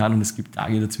alles tun kann und es gibt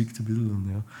Tage, da zwickt es ein bisschen. Und,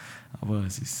 ja. Aber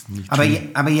es ist nicht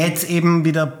aber jetzt eben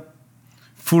wieder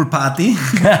Full Party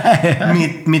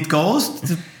mit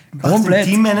Ghost. Komplett.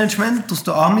 Teammanagement tust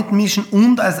du auch mitmischen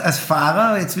und als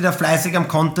Fahrer jetzt wieder fleißig am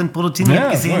Content produzieren. Ich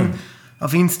habe gesehen,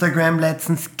 auf Instagram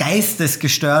letztens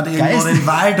geistesgestört irgendwo den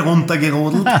Wald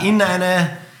runtergerodelt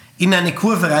in eine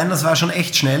Kurve rein. Das war schon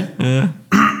echt schnell. Ja.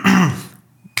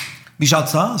 Wie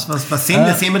schaut's aus? Was sehen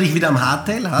wir? Sehen wir dich wieder am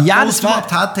Hardtail? Das war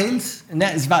Hardtails?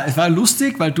 Ne, es war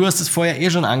lustig, weil du hast es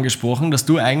vorher schon angesprochen, dass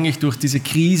du eigentlich durch diese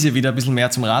Krise wieder ein bisschen mehr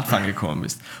zum Radfahren gekommen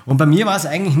bist. Und bei mir war es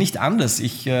eigentlich nicht anders.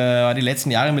 Ich war die letzten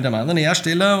Jahre mit einem anderen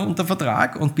Hersteller unter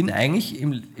Vertrag und bin eigentlich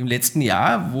im letzten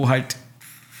Jahr, wo halt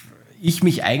ich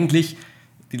mich eigentlich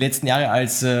die letzten Jahre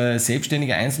als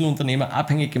selbstständiger Einzelunternehmer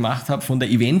abhängig gemacht habe von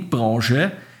der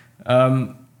Eventbranche,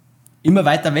 immer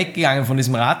weiter weggegangen von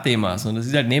diesem Radthema. Also das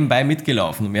ist halt nebenbei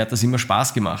mitgelaufen und mir hat das immer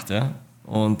Spaß gemacht. Ja?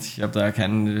 Und ich habe da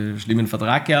keinen schlimmen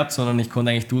Vertrag gehabt, sondern ich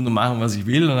konnte eigentlich tun und machen, was ich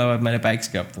will und habe halt meine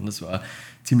Bikes gehabt und das war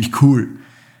ziemlich cool.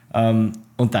 Und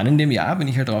dann in dem Jahr bin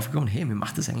ich halt drauf gekommen, hey, mir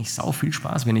macht das eigentlich sau viel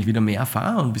Spaß, wenn ich wieder mehr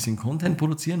fahre und ein bisschen Content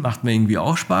produzieren, macht mir irgendwie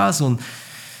auch Spaß und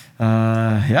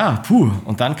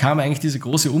und dann kam eigentlich diese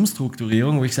große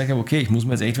Umstrukturierung, wo ich gesagt habe, okay, ich muss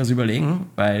mir jetzt echt was überlegen,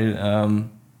 weil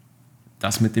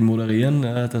das mit dem Moderieren,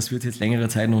 das wird jetzt längere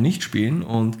Zeit noch nicht spielen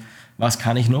und was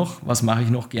kann ich noch, was mache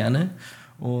ich noch gerne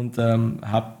und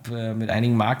habe mit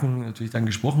einigen Marken natürlich dann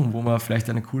gesprochen, wo man vielleicht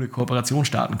eine coole Kooperation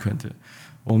starten könnte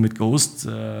und mit Ghost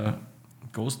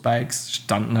Bikes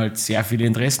standen halt sehr viele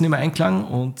Interessen im Einklang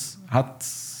und hat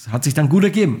sich dann gut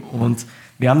ergeben und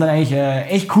wir haben dann eigentlich ein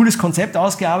echt cooles Konzept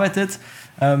ausgearbeitet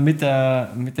mit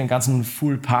dem ganzen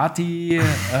Full Party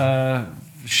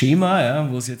Schema,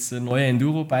 wo es jetzt neue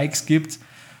Enduro-Bikes gibt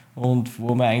und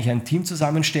wo wir eigentlich ein Team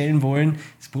zusammenstellen wollen.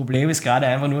 Das Problem ist gerade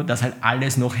einfach nur, dass halt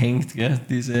alles noch hängt. Gell?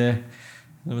 Diese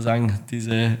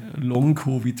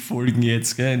Long-Covid-Folgen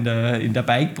jetzt in der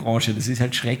Bike-Branche, das ist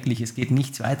halt schrecklich. Es geht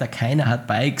nichts weiter. Keiner hat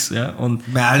Bikes. Ja? Und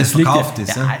weil alles verkauft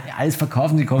ist. Ja? Alles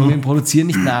verkaufen, die kommen, wir produzieren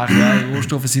nicht nach. Ja? Die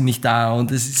Rohstoffe sind nicht da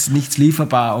und es ist nichts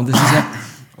lieferbar. Und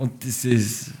das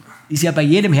ist ja bei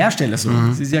jedem Hersteller so.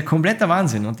 Das ist ja kompletter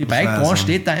Wahnsinn. Und die Bike-Branche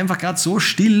steht da einfach gerade so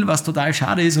still, was total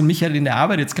schade ist und mich halt in der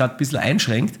Arbeit jetzt gerade ein bisschen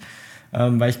einschränkt,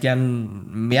 weil ich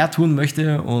gern mehr tun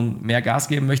möchte und mehr Gas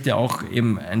geben möchte, auch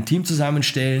eben ein Team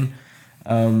zusammenstellen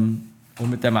und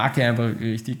mit der Marke einfach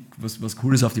richtig was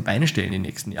Cooles auf die Beine stellen die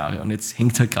nächsten Jahre. Und jetzt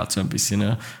hängt es halt gerade so ein bisschen.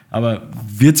 Ja. Aber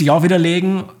wird sich auch wieder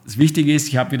legen. Das Wichtige ist,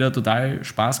 ich habe wieder total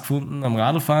Spaß gefunden am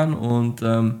Radlfahren und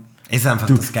ist einfach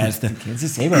das Geilste. Du kennst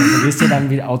es selber. Du wirst ja dann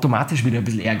wieder automatisch wieder ein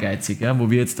bisschen ehrgeizig. Ja?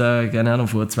 Wo wir jetzt da, keine Ahnung,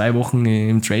 vor 2 Wochen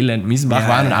im Trailland Miesenbach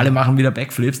waren und alle machen wieder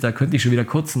Backflips, da könnte ich schon wieder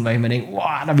kotzen, weil ich mir denke,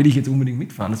 da will ich jetzt unbedingt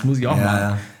mitfahren. Das muss ich auch machen.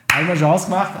 Ja. Einmal schon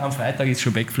ausgemacht, am Freitag ist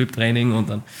schon Backflip-Training und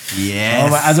dann...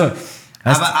 Yes.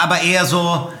 Aber eher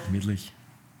so... Gemütlich.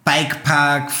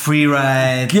 Bikepark,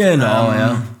 Freeride. Genau,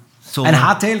 ja. So. Ein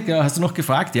Hardtail, hast du noch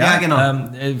gefragt? Ja, genau. Wir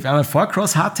haben ein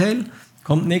 4Cross Hardtail,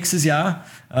 kommt nächstes Jahr.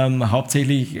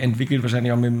 Hauptsächlich entwickelt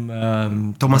wahrscheinlich auch mit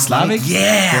Thomas Slavik.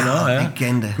 Genau,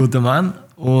 Legende. Guter Mann.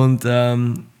 Und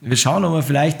wir schauen, ob wir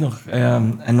vielleicht noch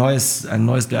ein neues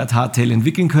Dirt Hardtail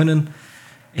entwickeln können.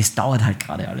 Es dauert halt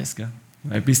gerade alles, gell?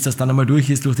 Weil bis das dann einmal durch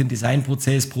ist, durch den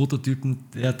Designprozess, Prototypen,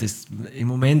 das im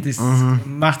Moment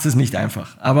macht es nicht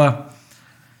einfach. Aber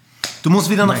du musst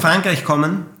wieder nach Frankreich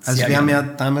kommen. Also wir haben ja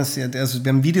damals, wir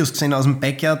haben Videos gesehen aus dem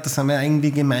Backyard, das haben wir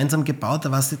irgendwie gemeinsam gebaut.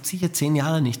 Da warst du jetzt sicher 10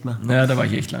 Jahre nicht mehr. Ja, da war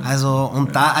ich echt lang. Das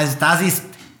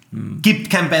gibt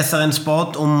keinen besseren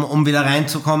Spot, um wieder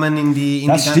reinzukommen in die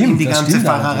ganze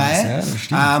Fahrerei.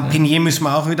 Pinier müssen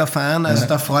wir auch wieder fahren, also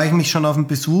da freue ich mich schon auf den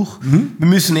Besuch. Wir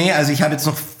müssen also ich habe jetzt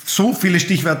noch so viele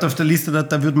Stichwörter auf der Liste,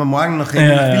 da würden wir morgen noch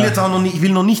reden. Ich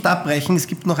will noch nicht abbrechen, es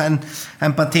gibt noch ein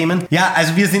paar Themen. Ja,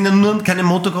 also wir sind ja nur keine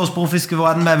Motocross-Profis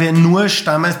geworden, weil wir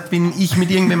damals bin ich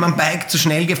mit irgendwem am Bike zu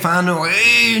schnell gefahren und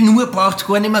nur braucht es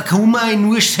gar nicht mehr kommen,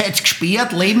 nur seid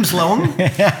gesperrt, lebenslang.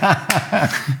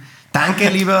 Danke,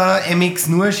 lieber MX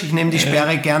Nursch, ich nehme die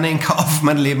Sperre gerne in Kauf,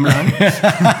 mein Leben lang.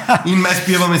 In mein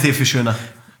Bierbaum ist viel schöner.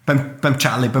 Beim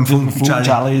Charlie, beim Funken Charlie.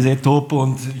 Charlie ist top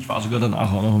und ich war sogar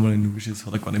danach auch noch einmal in Nursch, das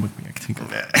hat er gar nicht mehr gemerkt.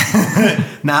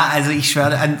 Na, also ich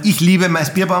schwöre, ich liebe mein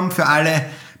Bierbaum für alle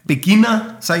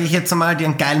Beginner, sage ich jetzt einmal, die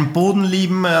einen geilen Boden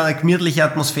lieben, eine gemütliche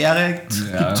Atmosphäre. Es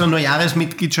gibt so eine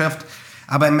Jahresmitgliedschaft.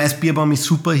 Aber im Maisbierbaum ist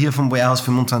super, hier vom Warehouse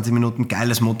 25 Minuten,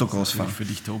 geiles Motocross fahren. Für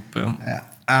dich top, ja.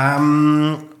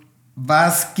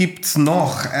 Was gibt's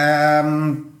noch?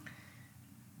 Health,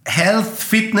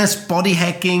 Fitness,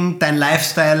 Bodyhacking, dein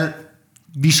Lifestyle,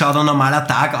 wie schaut ein normaler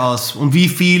Tag aus? Und wie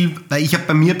viel, weil ich habe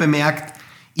bei mir bemerkt,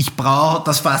 ich brauche,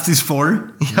 das Fass ist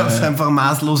voll, ich habe es einfach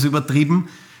maßlos übertrieben.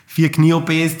 4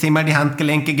 Knie-OPs, 10-mal die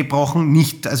Handgelenke gebrochen,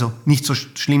 nicht so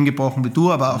schlimm gebrochen wie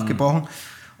du, aber auch gebrochen.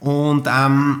 Und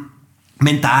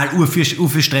mental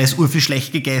urviel Stress, urviel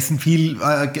schlecht gegessen, viel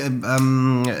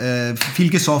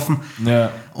gesoffen. Ja.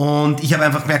 Und ich habe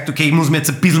einfach gemerkt, okay, ich muss mich jetzt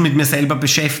ein bisschen mit mir selber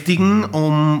beschäftigen,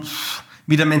 um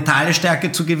wieder mentale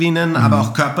Stärke zu gewinnen, aber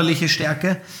auch körperliche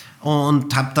Stärke.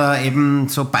 Und habe da eben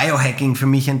so Biohacking für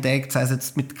mich entdeckt, sei es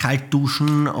jetzt mit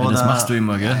Kaltduschen oder... das machst du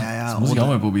immer, gell? Ja, das muss ich auch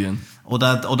mal probieren.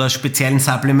 Oder speziellen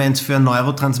Supplements für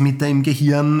Neurotransmitter im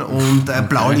Gehirn und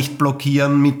Blaulicht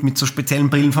blockieren mit so speziellen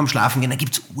Brillen vorm Schlafengehen. Da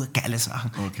gibt es urgeile Sachen.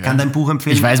 Okay. Ich kann dein Buch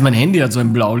empfehlen. Ich weiß, mein Handy hat so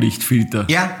einen Blaulichtfilter.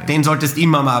 Ja, den solltest du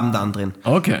immer am Abend andrehen.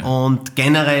 Okay. Und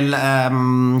generell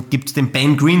gibt es den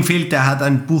Ben Greenfield, der hat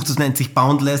ein Buch, das nennt sich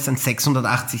Boundless, ein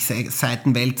 680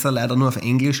 Seiten Wälzer, leider nur auf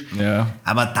Englisch. Ja.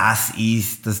 Aber das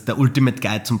ist der Ultimate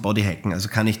Guide zum Bodyhacken. Also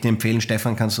kann ich dir empfehlen,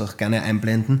 Stefan, kannst du auch gerne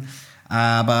einblenden.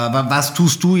 Aber was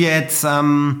tust du jetzt?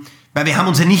 Weil wir haben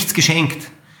uns ja nichts geschenkt.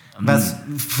 Was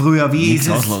früher, wie ist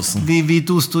es? Wie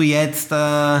tust du jetzt?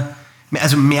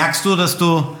 Also merkst du,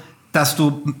 dass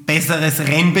du besseres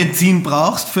Rennbenzin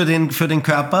brauchst für den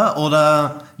Körper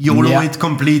oder YOLO it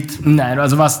complete? Nein,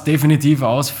 also was definitiv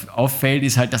auffällt,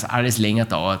 ist halt, dass alles länger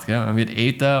dauert. Gell? Man wird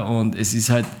älter und es ist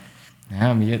halt,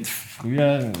 ja,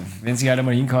 früher, wenn sich halt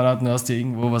einmal hingehauen hat und hast dir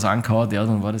irgendwo was angehauen, ja,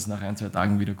 dann war das nach 1-2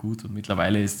 Tagen wieder gut. Und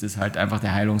mittlerweile ist das halt einfach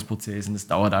der Heilungsprozess und das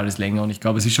dauert alles länger. Und ich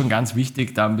glaube, es ist schon ganz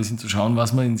wichtig, da ein bisschen zu schauen,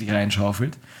 was man in sich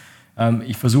reinschaufelt.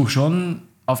 Ich versuche schon,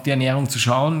 auf die Ernährung zu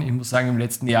schauen. Ich muss sagen, im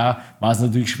letzten Jahr war es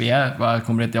natürlich schwer, war eine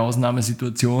komplette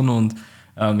Ausnahmesituation und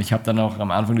ich habe dann auch am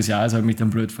Anfang des Jahres mich dann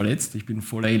blöd verletzt. Ich bin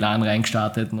voller Elan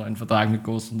reingestartet, neuen Vertrag mit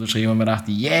Ghost unterschrieben und mir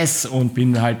dachte, yes! Und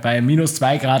bin halt bei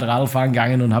 -2 Grad Radfahren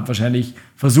gegangen und habe wahrscheinlich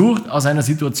versucht, aus einer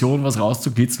Situation was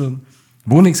rauszukitzeln,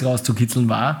 wo nichts rauszukitzeln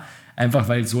war, einfach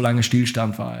weil so lange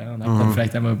Stillstand war. Ja, und habe dann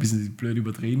vielleicht einmal ein bisschen blöd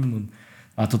übertrieben und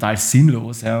war total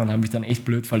sinnlos, ja, und habe mich dann echt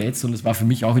blöd verletzt. Und es war für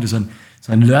mich auch wieder so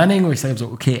ein Learning, wo ich sage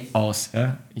so, okay, aus.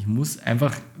 Ja. Ich muss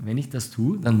einfach, wenn ich das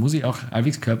tue, dann muss ich auch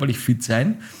halbwegs körperlich fit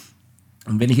sein.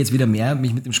 Und wenn ich jetzt wieder mehr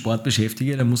mich mit dem Sport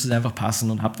beschäftige, dann muss es einfach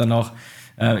passen und habe dann auch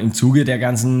im Zuge der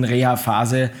ganzen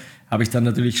Reha-Phase habe ich dann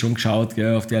natürlich schon geschaut,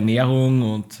 gell, auf die Ernährung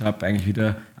und habe eigentlich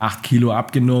wieder 8 Kilo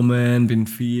abgenommen, bin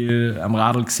viel am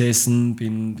Radl gesessen,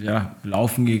 bin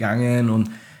laufen gegangen und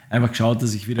einfach geschaut,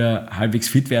 dass ich wieder halbwegs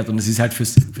fit werde. Und es ist halt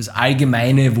fürs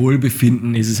allgemeine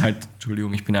Wohlbefinden ist es halt,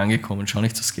 Entschuldigung, ich bin angekommen, schau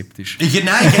nicht so skeptisch. Ich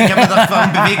habe mir gedacht,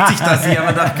 warum bewegt sich das? Ich habe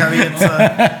mir gedacht, kann ich jetzt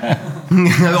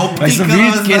Optik weil so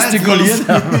wild gestikuliert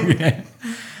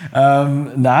haben.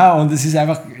 Und es ist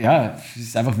einfach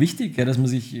wichtig, dass man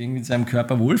sich irgendwie in seinem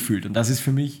Körper wohlfühlt. Und das ist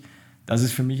für mich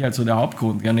halt so der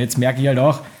Hauptgrund. Und jetzt merke ich halt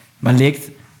auch, man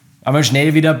legt einmal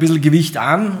schnell wieder ein bisschen Gewicht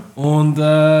an und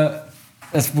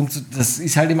das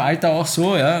ist halt im Alter auch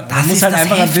so, ja. Man muss halt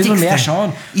einfach ein bisschen mehr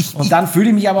schauen. Und dann fühle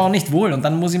ich mich aber auch nicht wohl. Und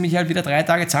dann muss ich mich halt wieder 3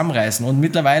 Tage zusammenreißen. Und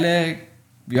mittlerweile,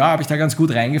 habe ich da ganz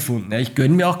gut reingefunden. Ja. Ich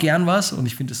gönne mir auch gern was und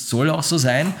ich finde, es soll auch so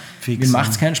sein. Mir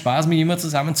macht es keinen Spaß, mich immer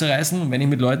zusammenzureißen. Und wenn ich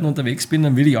mit Leuten unterwegs bin,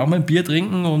 dann will ich auch mein Bier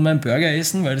trinken und meinen Burger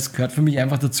essen, weil das gehört für mich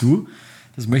einfach dazu.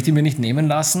 Das möchte ich mir nicht nehmen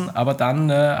lassen, aber dann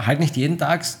halt nicht jeden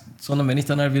Tag, sondern wenn ich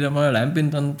dann halt wieder mal allein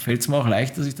bin, dann fällt es mir auch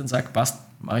leicht, dass ich dann sage, passt,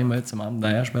 mache ich mal jetzt am Abend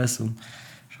Eierspeis und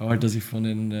schaue halt, dass ich von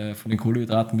den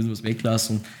Kohlenhydraten ein bisschen was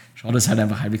weglasse und schaue, dass es halt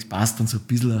einfach halbwegs passt und so ein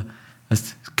bisschen,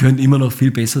 es könnte immer noch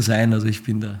viel besser sein, also ich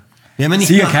bin da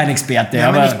sicher kein Experte. Wir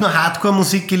haben ja nicht nur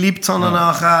Hardcore-Musik geliebt, sondern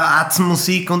auch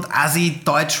Arzenmusik und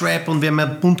Asi-Deutschrap und wir haben ja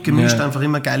bunt gemischt, einfach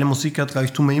immer geile Musik gehabt, glaube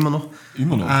ich, tun wir immer noch.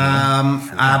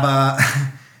 Aber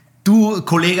du,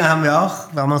 Kollege haben wir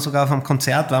auch, waren wir sogar auf einem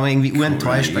Konzert, waren wir irgendwie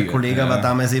urenttäuscht, weil Kollege war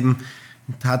damals eben,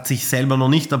 hat sich selber noch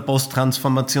nicht der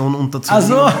Posttransformation unterzogen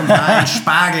und war ein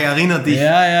Spargel, erinnert dich.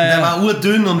 Der war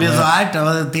urdünn und wir so alt,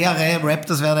 aber der Rap,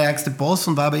 das wäre der ärgste Boss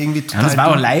und war aber irgendwie total das war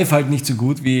auch live halt nicht so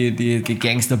gut wie die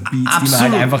Gangster-Beats, die man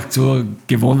halt einfach so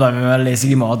gewohnt war, wenn man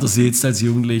lässig im Auto sitzt als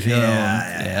Jugendlicher.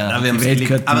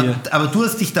 Aber du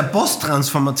hast dich der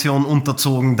Posttransformation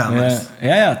unterzogen damals.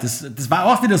 Das war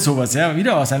auch wieder sowas,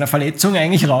 wieder aus einer Verletzung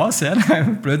eigentlich raus,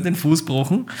 blöd den Fuß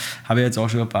gebrochen, habe ja jetzt auch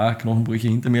schon ein paar Knochenbrüche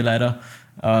hinter mir leider.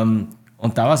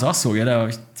 Und da war es auch so, da habe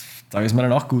ich es mir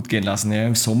dann auch gut gehen lassen.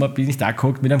 Im Sommer bin ich da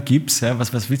gehockt mit einem Gips,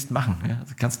 was willst du machen?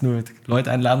 Du kannst nur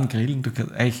Leute einladen, grillen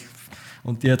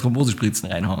und dir Thrombosespritzen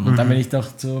reinhauen. Und dann bin ich doch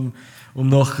um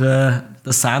noch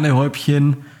das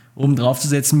Sahnehäubchen oben drauf zu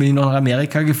setzen, bin ich noch nach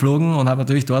Amerika geflogen und habe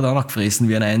natürlich dort auch noch gefressen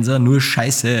wie ein Einser. Nur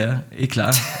Scheiße, ja,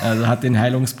 klar. Also hat den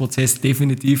Heilungsprozess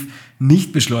definitiv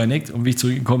nicht beschleunigt. Und wie ich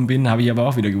zurückgekommen bin, habe ich aber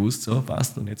auch wieder gewusst, so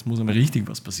passt und jetzt muss einmal richtig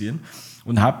was passieren.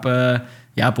 Und habe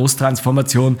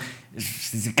Posttransformation, das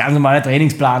ist ein ganz normaler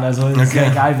Trainingsplan, also ist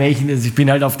ja egal welchen. Also ich bin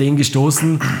halt auf den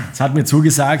gestoßen, es hat mir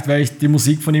zugesagt, weil ich die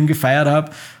Musik von ihm gefeiert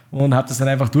habe und habe das dann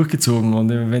einfach durchgezogen. Und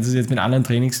wenn du es jetzt mit anderen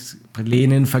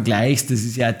Trainingsplänen vergleichst, das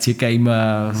ist ja circa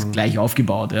immer gleich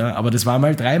aufgebaut. Ja. Aber das war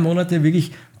mal 3 Monate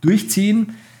wirklich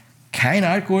durchziehen, kein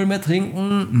Alkohol mehr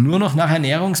trinken, nur noch nach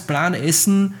Ernährungsplan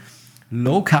essen,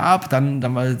 Low Carb, dann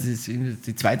war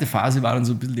die zweite Phase war dann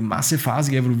so ein bisschen die Massephase,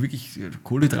 wo du wirklich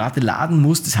Kohlenhydrate laden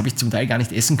musst. Das habe ich zum Teil gar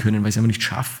nicht essen können, weil ich es einfach nicht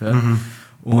schaffe. Ja.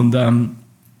 Und habe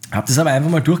das aber einfach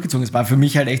mal durchgezogen. Es war für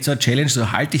mich halt echt so eine Challenge,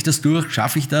 so halte ich das durch,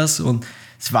 schaffe ich das? Und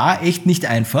es war echt nicht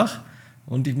einfach.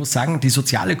 Und ich muss sagen, die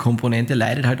soziale Komponente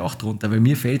leidet halt auch drunter, weil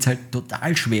mir fällt es halt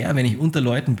total schwer, wenn ich unter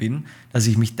Leuten bin, dass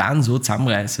ich mich dann so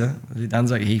zusammenreiße, dass ich dann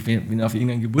sage, hey, ich bin auf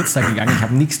irgendeinen Geburtstag gegangen, ich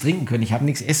habe nichts trinken können, ich habe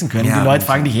nichts essen können. Ja, die Leute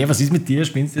fragen dich, hey, was ist mit dir,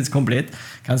 spinnst du jetzt komplett?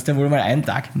 Kannst du ja wohl mal einen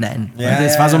Tag? Nein. Ja,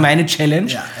 das war so meine Challenge.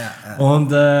 Ja.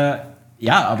 Und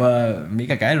aber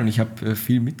mega geil und ich habe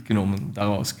viel mitgenommen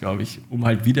daraus, glaube ich, um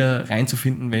halt wieder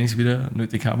reinzufinden, wenn ich es wieder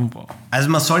nötig habe und brauche. Also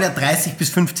man soll ja 30 bis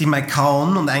 50 Mal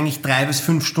kauen und eigentlich 3 bis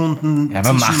 5 Stunden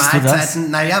zwischen Mahlzeiten.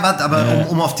 Naja, warte,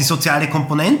 aber um auf die soziale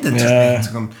Komponente zu sprechen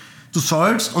zu kommen. Du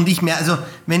sollst, und ich mehr, also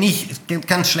wenn ich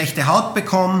ganz schlechte Haut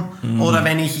bekomme oder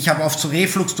wenn ich habe oft so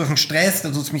Reflux durch den Stress, da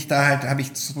tut's mich da halt, habe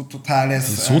ich so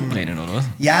totales... Sodbrennen, oder was?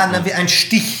 Ja, wie ein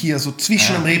Stich hier, so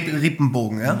zwischen dem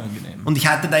Rippenbogen. Ja? Und ich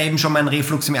hatte da eben schon meinen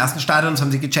Reflux im ersten Stadium, das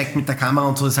haben sie gecheckt mit der Kamera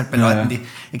und so, ist halt bei Leuten, die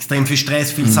extrem viel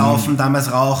Stress, viel saufen, damals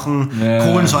rauchen,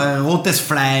 Kohlensäure, rotes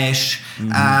Fleisch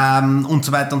und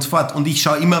so weiter und so fort. Und ich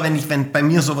schaue immer, wenn bei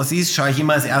mir sowas ist, schaue ich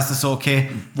immer als erstes so, okay,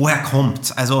 woher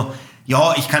kommt's? Also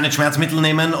ja, ich kann jetzt Schmerzmittel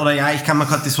nehmen oder ja, ich kann mir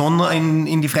Cortison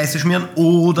in die Fresse schmieren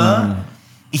oder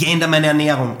ich ändere meine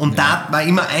Ernährung. Und da war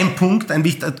immer ein Punkt, ein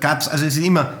wichtiger, also es ist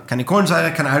immer keine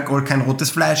Kohlensäure, kein Alkohol, kein rotes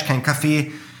Fleisch, kein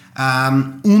Kaffee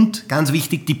und ganz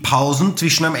wichtig, die Pausen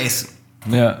zwischen dem Essen.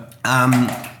 Ja.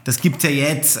 Das gibt's ja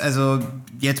jetzt, also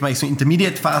jetzt mache ich so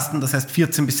Intermediate-Fasten, das heißt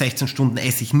 14 bis 16 Stunden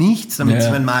esse ich nichts, damit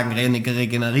sich mein Magen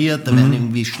regeneriert, da werden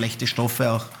irgendwie schlechte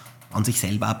Stoffe auch an sich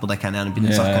selber ab oder keine Ahnung, bin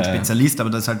jetzt auch kein Spezialist, aber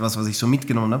das ist halt was ich so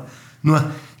mitgenommen habe. Nur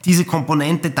diese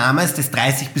Komponente damals des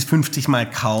 30 bis 50 Mal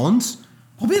Kauens,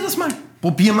 probier das mal.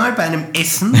 Probier mal bei einem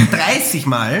Essen 30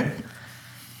 Mal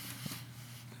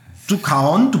zu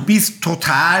kauen, du bist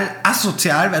total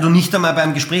asozial, weil du nicht einmal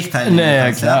beim Gespräch teilnehmen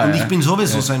kannst. Klar, und ich bin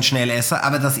sowieso so ein Schnellesser,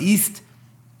 aber das ist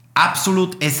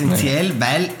absolut essentiell,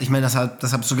 weil, ich meine, das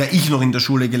habe sogar ich noch in der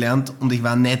Schule gelernt und ich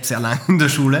war nicht sehr lange in der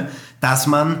Schule, dass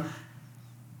man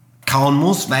kauen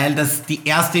muss, weil das die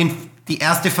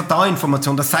erste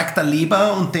Verdauinformation, das sagt der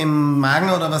Leber und dem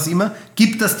Magen oder was immer,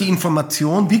 gibt das die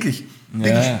Information, wirklich,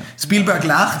 Spielberg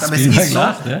lacht, aber es ist so,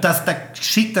 dass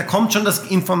da kommt schon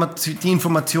die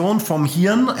Information vom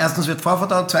Hirn, erstens wird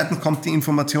vorverdaut, zweitens kommt die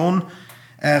Information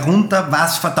runter,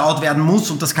 was verdaut werden muss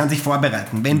und das kann sich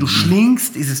vorbereiten. Wenn du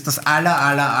schlingst, ist es das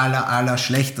aller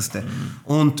schlechteste.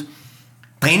 Und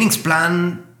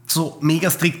Trainingsplan so mega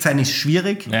strikt sein ist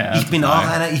schwierig. Ja, ich bin auch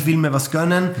einer, ich will mir was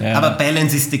gönnen, aber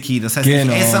Balance ist the key. Das heißt, ich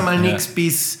esse mal nichts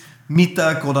bis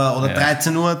Mittag oder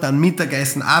 13 Uhr, dann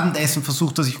Mittagessen, Abendessen,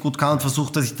 versuche, dass ich gut kann und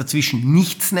versuche, dass ich dazwischen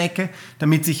nicht snacke,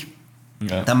 damit sich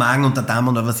der Magen und der Darm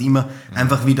oder was immer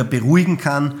einfach wieder beruhigen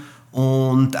kann.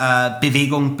 Und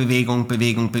Bewegung,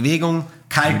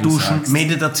 kalt duschen,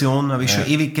 Meditation, habe ich schon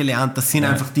ewig gelernt. Das sind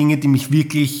einfach Dinge, die mich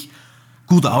wirklich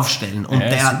gut aufstellen. Und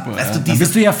dann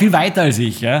bist du ja viel weiter als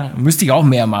ich, ja. Müsste ich auch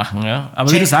mehr machen, ja. Aber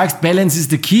wie du sagst, Balance is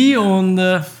the key und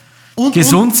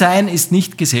gesund sein ist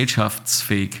nicht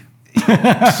gesellschaftsfähig.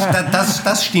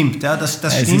 Das stimmt, ja. Das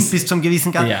stimmt bis zum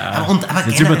gewissen Grad. Ja, aber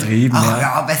jetzt übertrieben.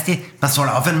 Weißt du, man soll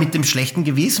aufhören mit dem schlechten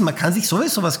Gewissen. Man kann sich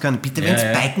sowieso was gönnen. Bitte, wenn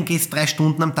du biken gehst, 3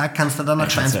 Stunden am Tag, kannst du dann noch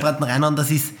Schweinsbraten reinhauen.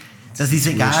 Das ist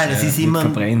egal, es ist immer...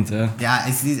 verbrennt,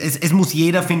 es muss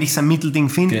jeder, finde ich, sein Mittelding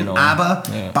finden, aber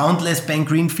Boundless Ben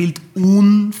Greenfield,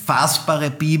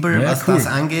 unfassbare Bibel, was das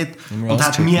angeht und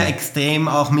hat mir extrem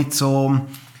auch mit so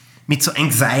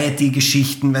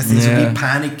Anxiety-Geschichten, weißt du, so die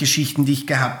Panikgeschichten, die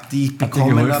ich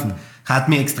bekommen habe, hat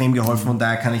mir extrem geholfen und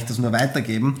daher kann ich das nur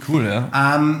weitergeben. Cool, ja.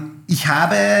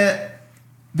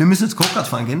 Wir müssen jetzt Go-Kart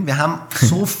fahren gehen. Wir haben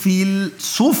so viel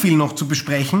noch zu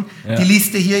besprechen. Ja. Die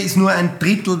Liste hier ist nur ein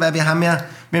Drittel, weil ich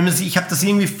habe das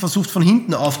irgendwie versucht von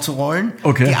hinten aufzurollen.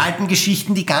 Okay. Die alten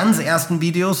Geschichten, die ganz ersten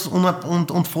Videos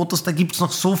und Fotos, da gibt es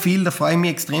noch so viel. Da freue ich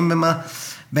mich extrem,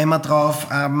 wenn wir drauf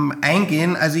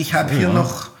eingehen. Also ich habe hier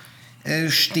noch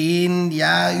stehen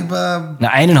ja über... Na,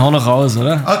 einen hau noch raus,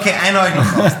 oder? Okay, einen hau ich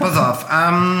noch raus, pass auf.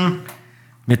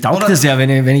 Mir taugt es ja, wenn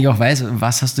ich auch weiß,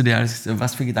 was für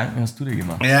Gedanken hast du dir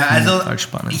gemacht? Ja, also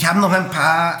spannend. ich habe noch ein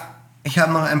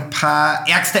paar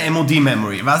ärgste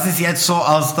MOD-Memory. Was ist jetzt so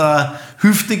aus der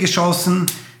Hüfte geschossen,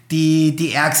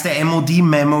 die ärgste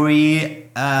MOD-Memory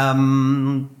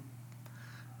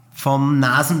vom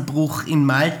Nasenbruch in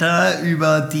Malta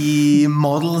über die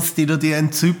Models, die du dir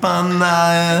in Zypern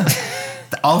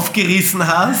aufgerissen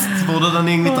hast, wo du dann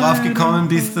irgendwie drauf gekommen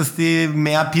bist, dass die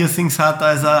mehr Piercings hat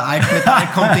als ein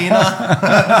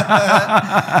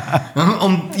Altmetall-Container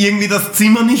und irgendwie das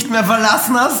Zimmer nicht mehr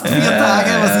verlassen hast, 4 Tage,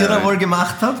 was ihr da wohl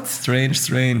gemacht habt. Strange,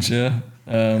 ja.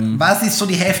 Was ist so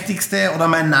die heftigste, oder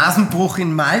mein Nasenbruch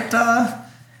in Malta?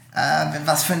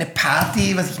 Was für eine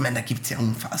Party, ich meine, da gibt es ja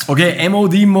unfassbar. Okay,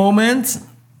 MOD-Moment,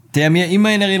 der mir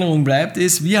immer in Erinnerung bleibt,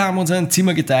 ist, wir haben uns ein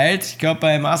Zimmer geteilt. Ich glaube,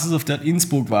 bei Masters of Dirt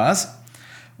Innsbruck war es.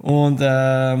 Und so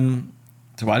war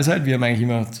das halt. Wir haben eigentlich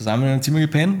immer zusammen in einem Zimmer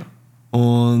gepennt.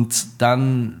 Und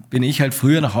dann bin ich halt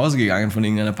früher nach Hause gegangen von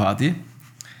irgendeiner Party.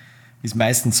 Wie es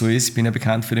meistens so ist. Ich bin ja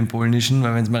bekannt für den Polnischen,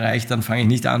 weil wenn es mir reicht, dann fange ich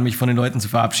nicht an, mich von den Leuten zu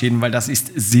verabschieden, weil das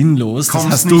ist sinnlos. Das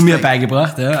hast du mir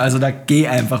beigebracht. Ja? Also da geh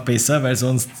einfach besser, weil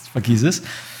sonst vergiss es.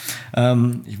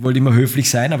 Ich wollte immer höflich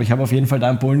sein, aber ich habe auf jeden Fall da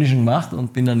einen Polnischen gemacht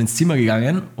und bin dann ins Zimmer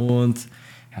gegangen. Und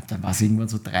dann war es irgendwann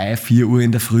so 3, 4 Uhr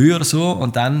in der Früh oder so.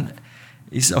 Und dann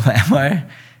ist auf einmal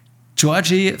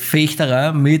Georgie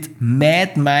Fechterer mit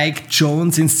Mad Mike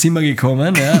Jones ins Zimmer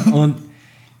gekommen. Ja? Und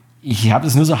ich habe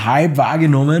das nur so halb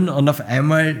wahrgenommen und auf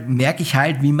einmal merke ich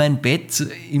halt, wie mein Bett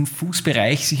im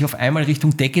Fußbereich sich auf einmal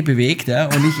Richtung Decke bewegt. Ja?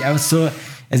 Und ich einfach so,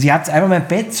 also ihr habt einfach mein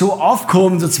Bett so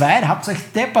aufgehoben, so zweit, habt euch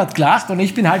deppert gelacht und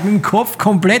ich bin halt mit dem Kopf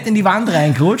komplett in die Wand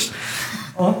reingerutscht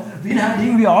und bin halt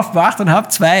irgendwie aufgewacht und habe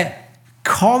 2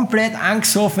 komplett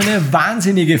angesoffene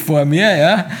Wahnsinnige vor mir,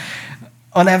 ja.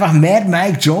 Und einfach Mad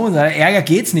Mike Jones, Ärger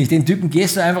geht's nicht. Den Typen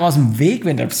gehst du einfach aus dem Weg,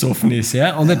 wenn der besoffen ist.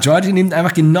 Ja? Und der Georgie nimmt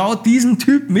einfach genau diesen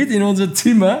Typ mit in unser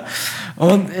Zimmer.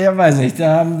 Und ich weiß nicht,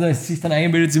 da haben sich dann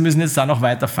eingebildet, sie müssen jetzt da noch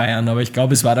weiter feiern. Aber ich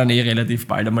glaube, es war dann relativ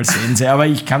bald einmal Sense. Aber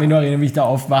ich kann mich noch erinnern, wie ich da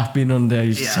aufgewacht bin. Und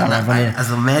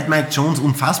also Mad Mike Jones,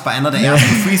 unfassbar. Einer der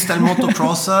ersten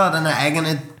Freestyle-Motocrosser, hat eine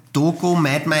eigene Doku,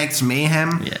 Mad Mike's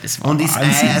Mayhem. Ja, das war und ist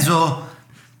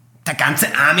der ganze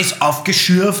Arm ist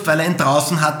aufgeschürft, weil er ihn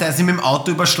draußen hatte, er sich mit dem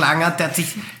Auto überschlagen hat, der hat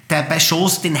sich bei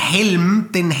Shows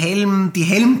die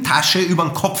Helmtasche über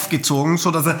den Kopf gezogen,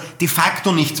 sodass er de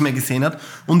facto nichts mehr gesehen hat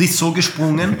und ist so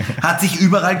gesprungen, hat sich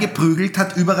überall geprügelt,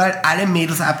 hat überall alle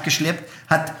Mädels abgeschleppt,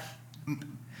 hat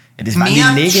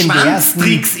mehr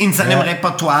Schwanztricks in seinem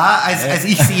Repertoire, als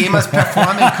ich sie jemals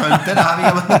performen könnte. Da habe ich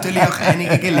aber natürlich auch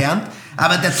einige gelernt.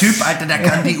 Aber der Typ, Alter, der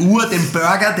kann die Uhr, den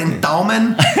Burger, den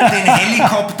Daumen, den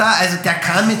Helikopter, also der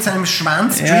kann mit seinem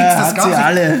Schwanz Tricks, das gab's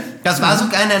alle. Das war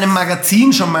sogar in einem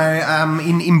Magazin schon mal,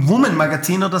 im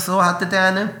Woman-Magazin oder so, hatte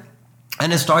der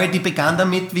eine Story, die begann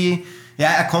damit, wie,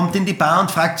 er kommt in die Bar und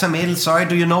fragt sein Mädel, sorry,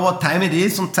 do you know what time it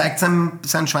is? Und zeigt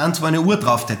seinen Schwanz, wo eine Uhr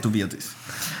drauf tätowiert ist.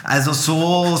 Also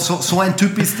so ein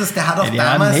Typ ist das, der hat auch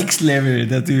damals Next Level,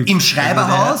 der Typ. Im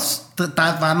Schreiberhaus,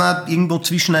 da waren wir irgendwo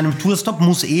zwischen einem Tourstop,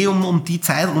 muss um die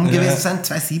Zeit rum gewesen sein,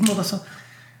 2007 oder so.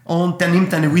 Und der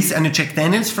nimmt eine Jack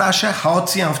Daniels Flasche, haut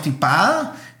sie auf die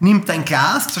Bar, nimmt ein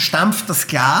Glas, zerstampft das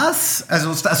Glas,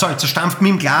 zerstampft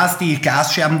mit dem Glas die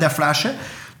Glasscherben der Flasche,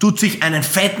 tut sich einen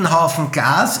fetten Haufen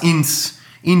Glas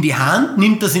in die Hand,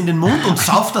 nimmt das in den Mund und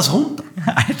sauft das runter.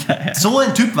 Alter, ja. So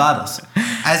ein Typ war das.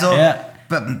 Also... Ja.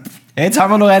 Jetzt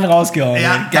haben wir noch einen rausgehauen.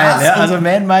 Ja, geil. Ja? Also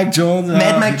Mad Mike Jones.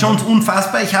 Mad Mike Jones,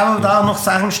 unfassbar. Ich habe da auch noch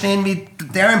Sachen stehen wie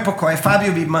Darren Pocoy,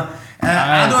 Fabio Wiedmer,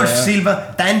 Adolf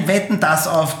Silva, dein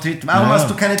Wetten-Das-Auftritt. Warum hast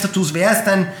du keine Tattoos? Wer ist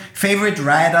dein Favorite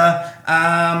Rider?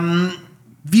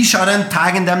 Wie schaut ein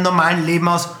Tag in deinem normalen Leben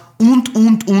aus? Und.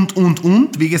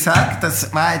 Wie gesagt,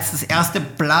 das war jetzt das erste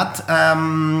Blatt.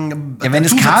 Wenn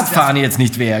das Kartfahren jetzt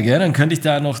nicht wäre, gell, dann könnte ich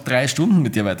da noch 3 Stunden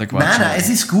mit dir weiter quatschen. Nein, es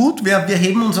ist gut. Wir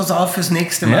heben uns was auf fürs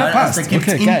nächste Mal. Ja, passt. Also, da gibt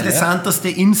es interessanteste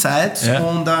Insights. Ja.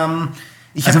 Und,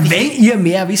 wenn ihr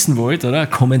mehr wissen wollt, oder?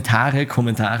 Kommentare.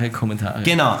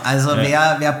 Genau, also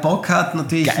wer Bock hat,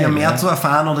 natürlich mehr zu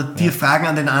erfahren oder dir Fragen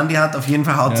an den Andi hat, auf jeden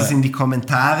Fall haut das in die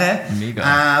Kommentare. Mega.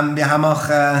 Wir haben auch...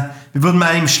 Wir wurden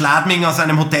mal im Schladming aus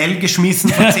einem Hotel geschmissen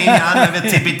vor 10 Jahren, weil wir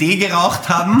CBD geraucht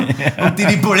haben und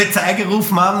die Polizei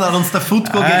gerufen haben, da hat uns der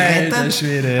Futko gerettet. Alter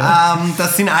Schwede, ja.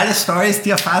 Das sind alle Storys, die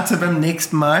erfahrt ihr beim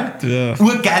nächsten Mal. Ja.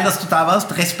 Urgeil, dass du da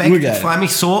warst. Respekt, Urgeil. Ich freue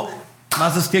mich so,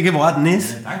 was es dir geworden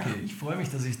ist. Danke, ich freue mich,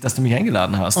 dass du mich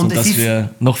eingeladen hast und dass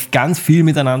wir noch ganz viel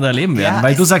miteinander erleben werden.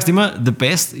 Weil du sagst immer, the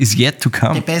best is yet to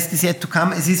come. The best is yet to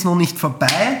come. Es ist noch nicht vorbei.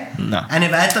 Na.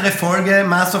 Eine weitere Folge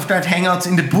Master of the Art Hangouts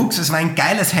in the Books. Es war ein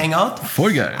geiles Hangout.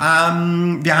 Voll geil.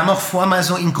 Wir haben auch vor, mal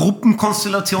so in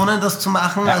Gruppenkonstellationen das zu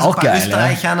machen. Ja, also auch ein paar geil,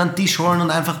 Österreicher an den Tisch holen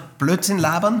und einfach Blödsinn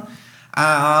labern.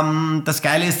 Das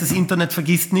Geile ist, das Internet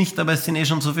vergisst nicht, aber es sind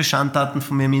schon so viele Schandtaten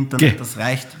von mir im Internet, das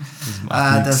reicht.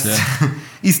 Das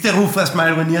ist der Ruf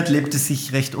erstmal ruiniert, lebt es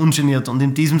sich recht ungeniert. Und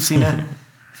in diesem Sinne,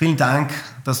 vielen Dank,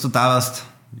 dass du da warst.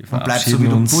 Und bleib so, wie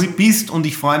du bist. Und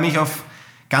ich freue mich auf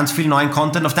ganz viel neuen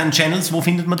Content auf deinen Channels. Wo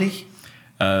findet man dich?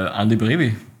 Andi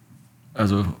Brevi.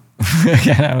 Also,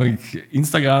 keine Ahnung,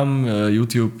 Instagram,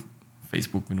 YouTube.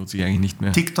 Facebook benutze ich eigentlich nicht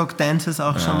mehr. TikTok-Dances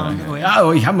auch schon mal? Ja,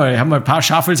 aber ich hab mal ein paar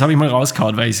Shuffles habe ich mal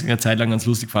rausgehauen, weil ich es eine Zeit lang ganz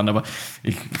lustig fand, aber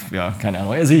keine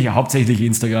Ahnung. Also hauptsächlich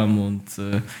Instagram und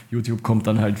YouTube kommt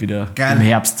dann halt wieder im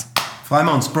Herbst. Freuen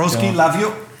wir uns. Broski, love you.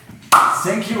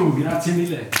 Thank you, grazie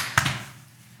mille.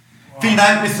 Vielen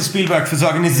Dank, Mr. Spielberg, fürs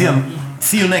Organisieren.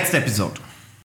 See you next episode.